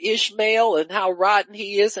about Ishmael and how rotten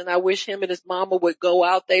he is and I wish him and his mama would go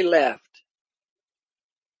out. They left.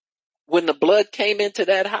 When the blood came into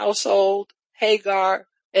that household, Hagar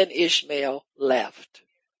and Ishmael left.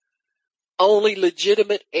 Only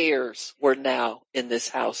legitimate heirs were now in this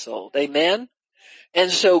household. Amen. And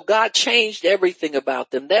so God changed everything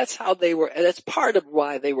about them. That's how they were, that's part of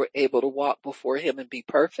why they were able to walk before him and be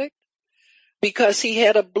perfect. Because he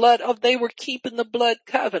had they were keeping the blood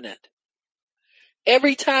covenant.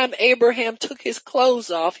 Every time Abraham took his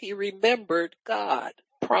clothes off, he remembered God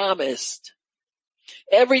promised.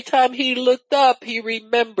 Every time he looked up, he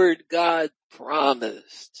remembered God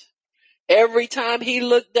promised. Every time he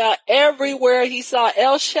looked down, everywhere he saw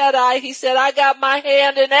El Shaddai, he said, I got my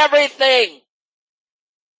hand in everything.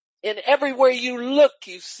 And everywhere you look,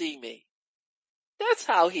 you see me. That's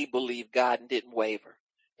how he believed God and didn't waver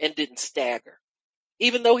and didn't stagger.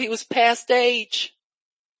 Even though he was past age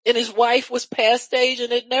and his wife was past age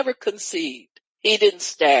and had never conceived, he didn't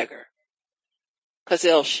stagger. Because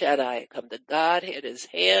El Shaddai had come to God, had his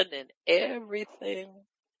hand in everything.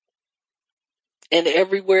 And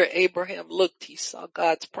everywhere Abraham looked, he saw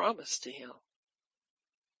God's promise to him.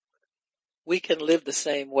 We can live the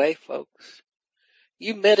same way, folks.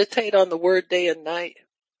 You meditate on the word day and night.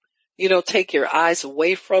 You don't take your eyes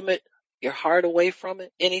away from it, your heart away from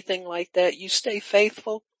it, anything like that. You stay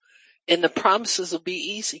faithful and the promises will be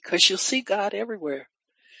easy because you'll see God everywhere.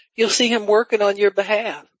 You'll see him working on your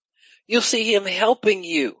behalf. You'll see him helping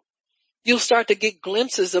you. You'll start to get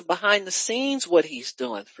glimpses of behind the scenes what he's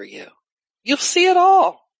doing for you. You'll see it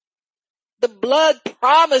all. The blood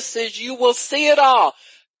promises you will see it all.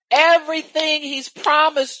 Everything he's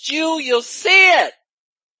promised you, you'll see it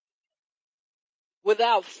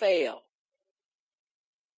without fail.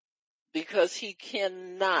 Because he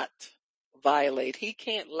cannot violate. He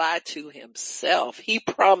can't lie to himself. He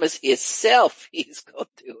promised himself he's going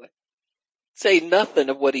to do it. Say nothing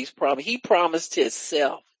of what he's promised. He promised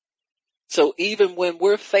himself. So even when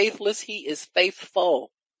we're faithless, he is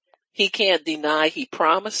faithful. He can't deny he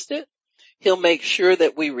promised it. He'll make sure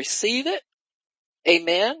that we receive it.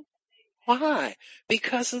 Amen. Why?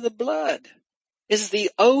 Because of the blood. It's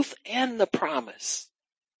the oath and the promise.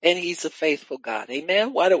 And he's a faithful God.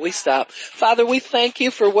 Amen. Why don't we stop? Father, we thank you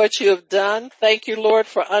for what you have done. Thank you, Lord,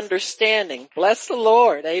 for understanding. Bless the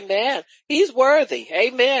Lord. Amen. He's worthy.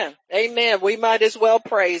 Amen. Amen. We might as well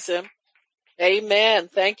praise him. Amen.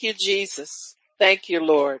 Thank you, Jesus. Thank you,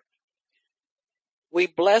 Lord. We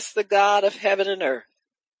bless the God of heaven and earth.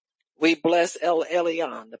 We bless El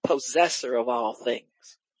Elyon, the possessor of all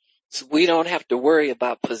things. So we don't have to worry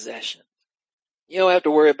about possession. You don't have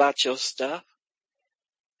to worry about your stuff.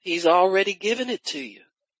 He's already given it to you.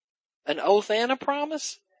 An oath and a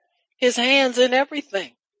promise. His hand's in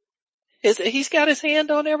everything. He's got his hand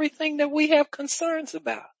on everything that we have concerns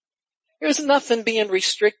about. There's nothing being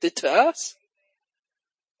restricted to us.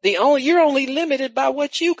 You're only limited by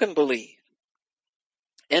what you can believe.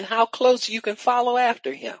 and how close you can follow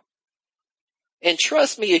after him. And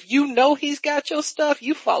trust me, if you know he's got your stuff,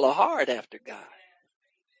 you follow hard after God.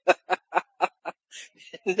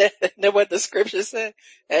 Isn't that what the scripture said?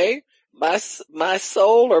 Hey, my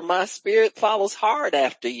soul or my spirit follows hard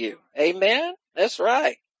after you. Amen. That's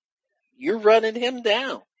right. You're running him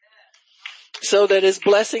down so that his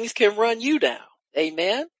blessings can run you down.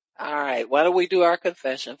 Amen. All right. Why don't we do our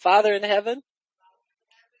confession? Father in heaven,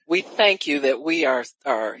 we thank you that we are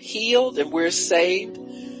healed and we're saved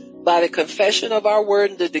by the confession of our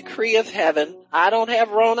word and the decree of heaven. I don't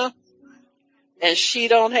have Rona and she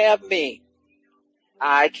don't have me.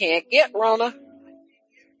 I can't get Rona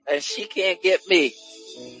and she can't get me.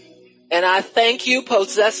 And I thank you,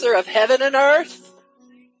 possessor of heaven and earth,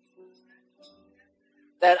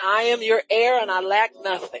 that I am your heir and I lack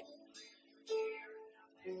nothing.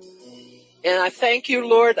 And I thank you,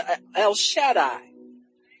 Lord El Shaddai,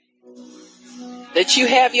 that you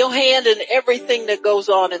have your hand in everything that goes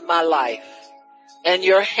on in my life. And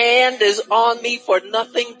your hand is on me for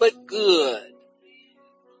nothing but good.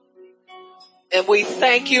 And we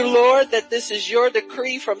thank you, Lord, that this is your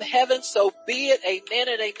decree from heaven. So be it. Amen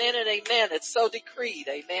and amen and amen. It's so decreed.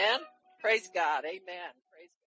 Amen. Praise God. Amen.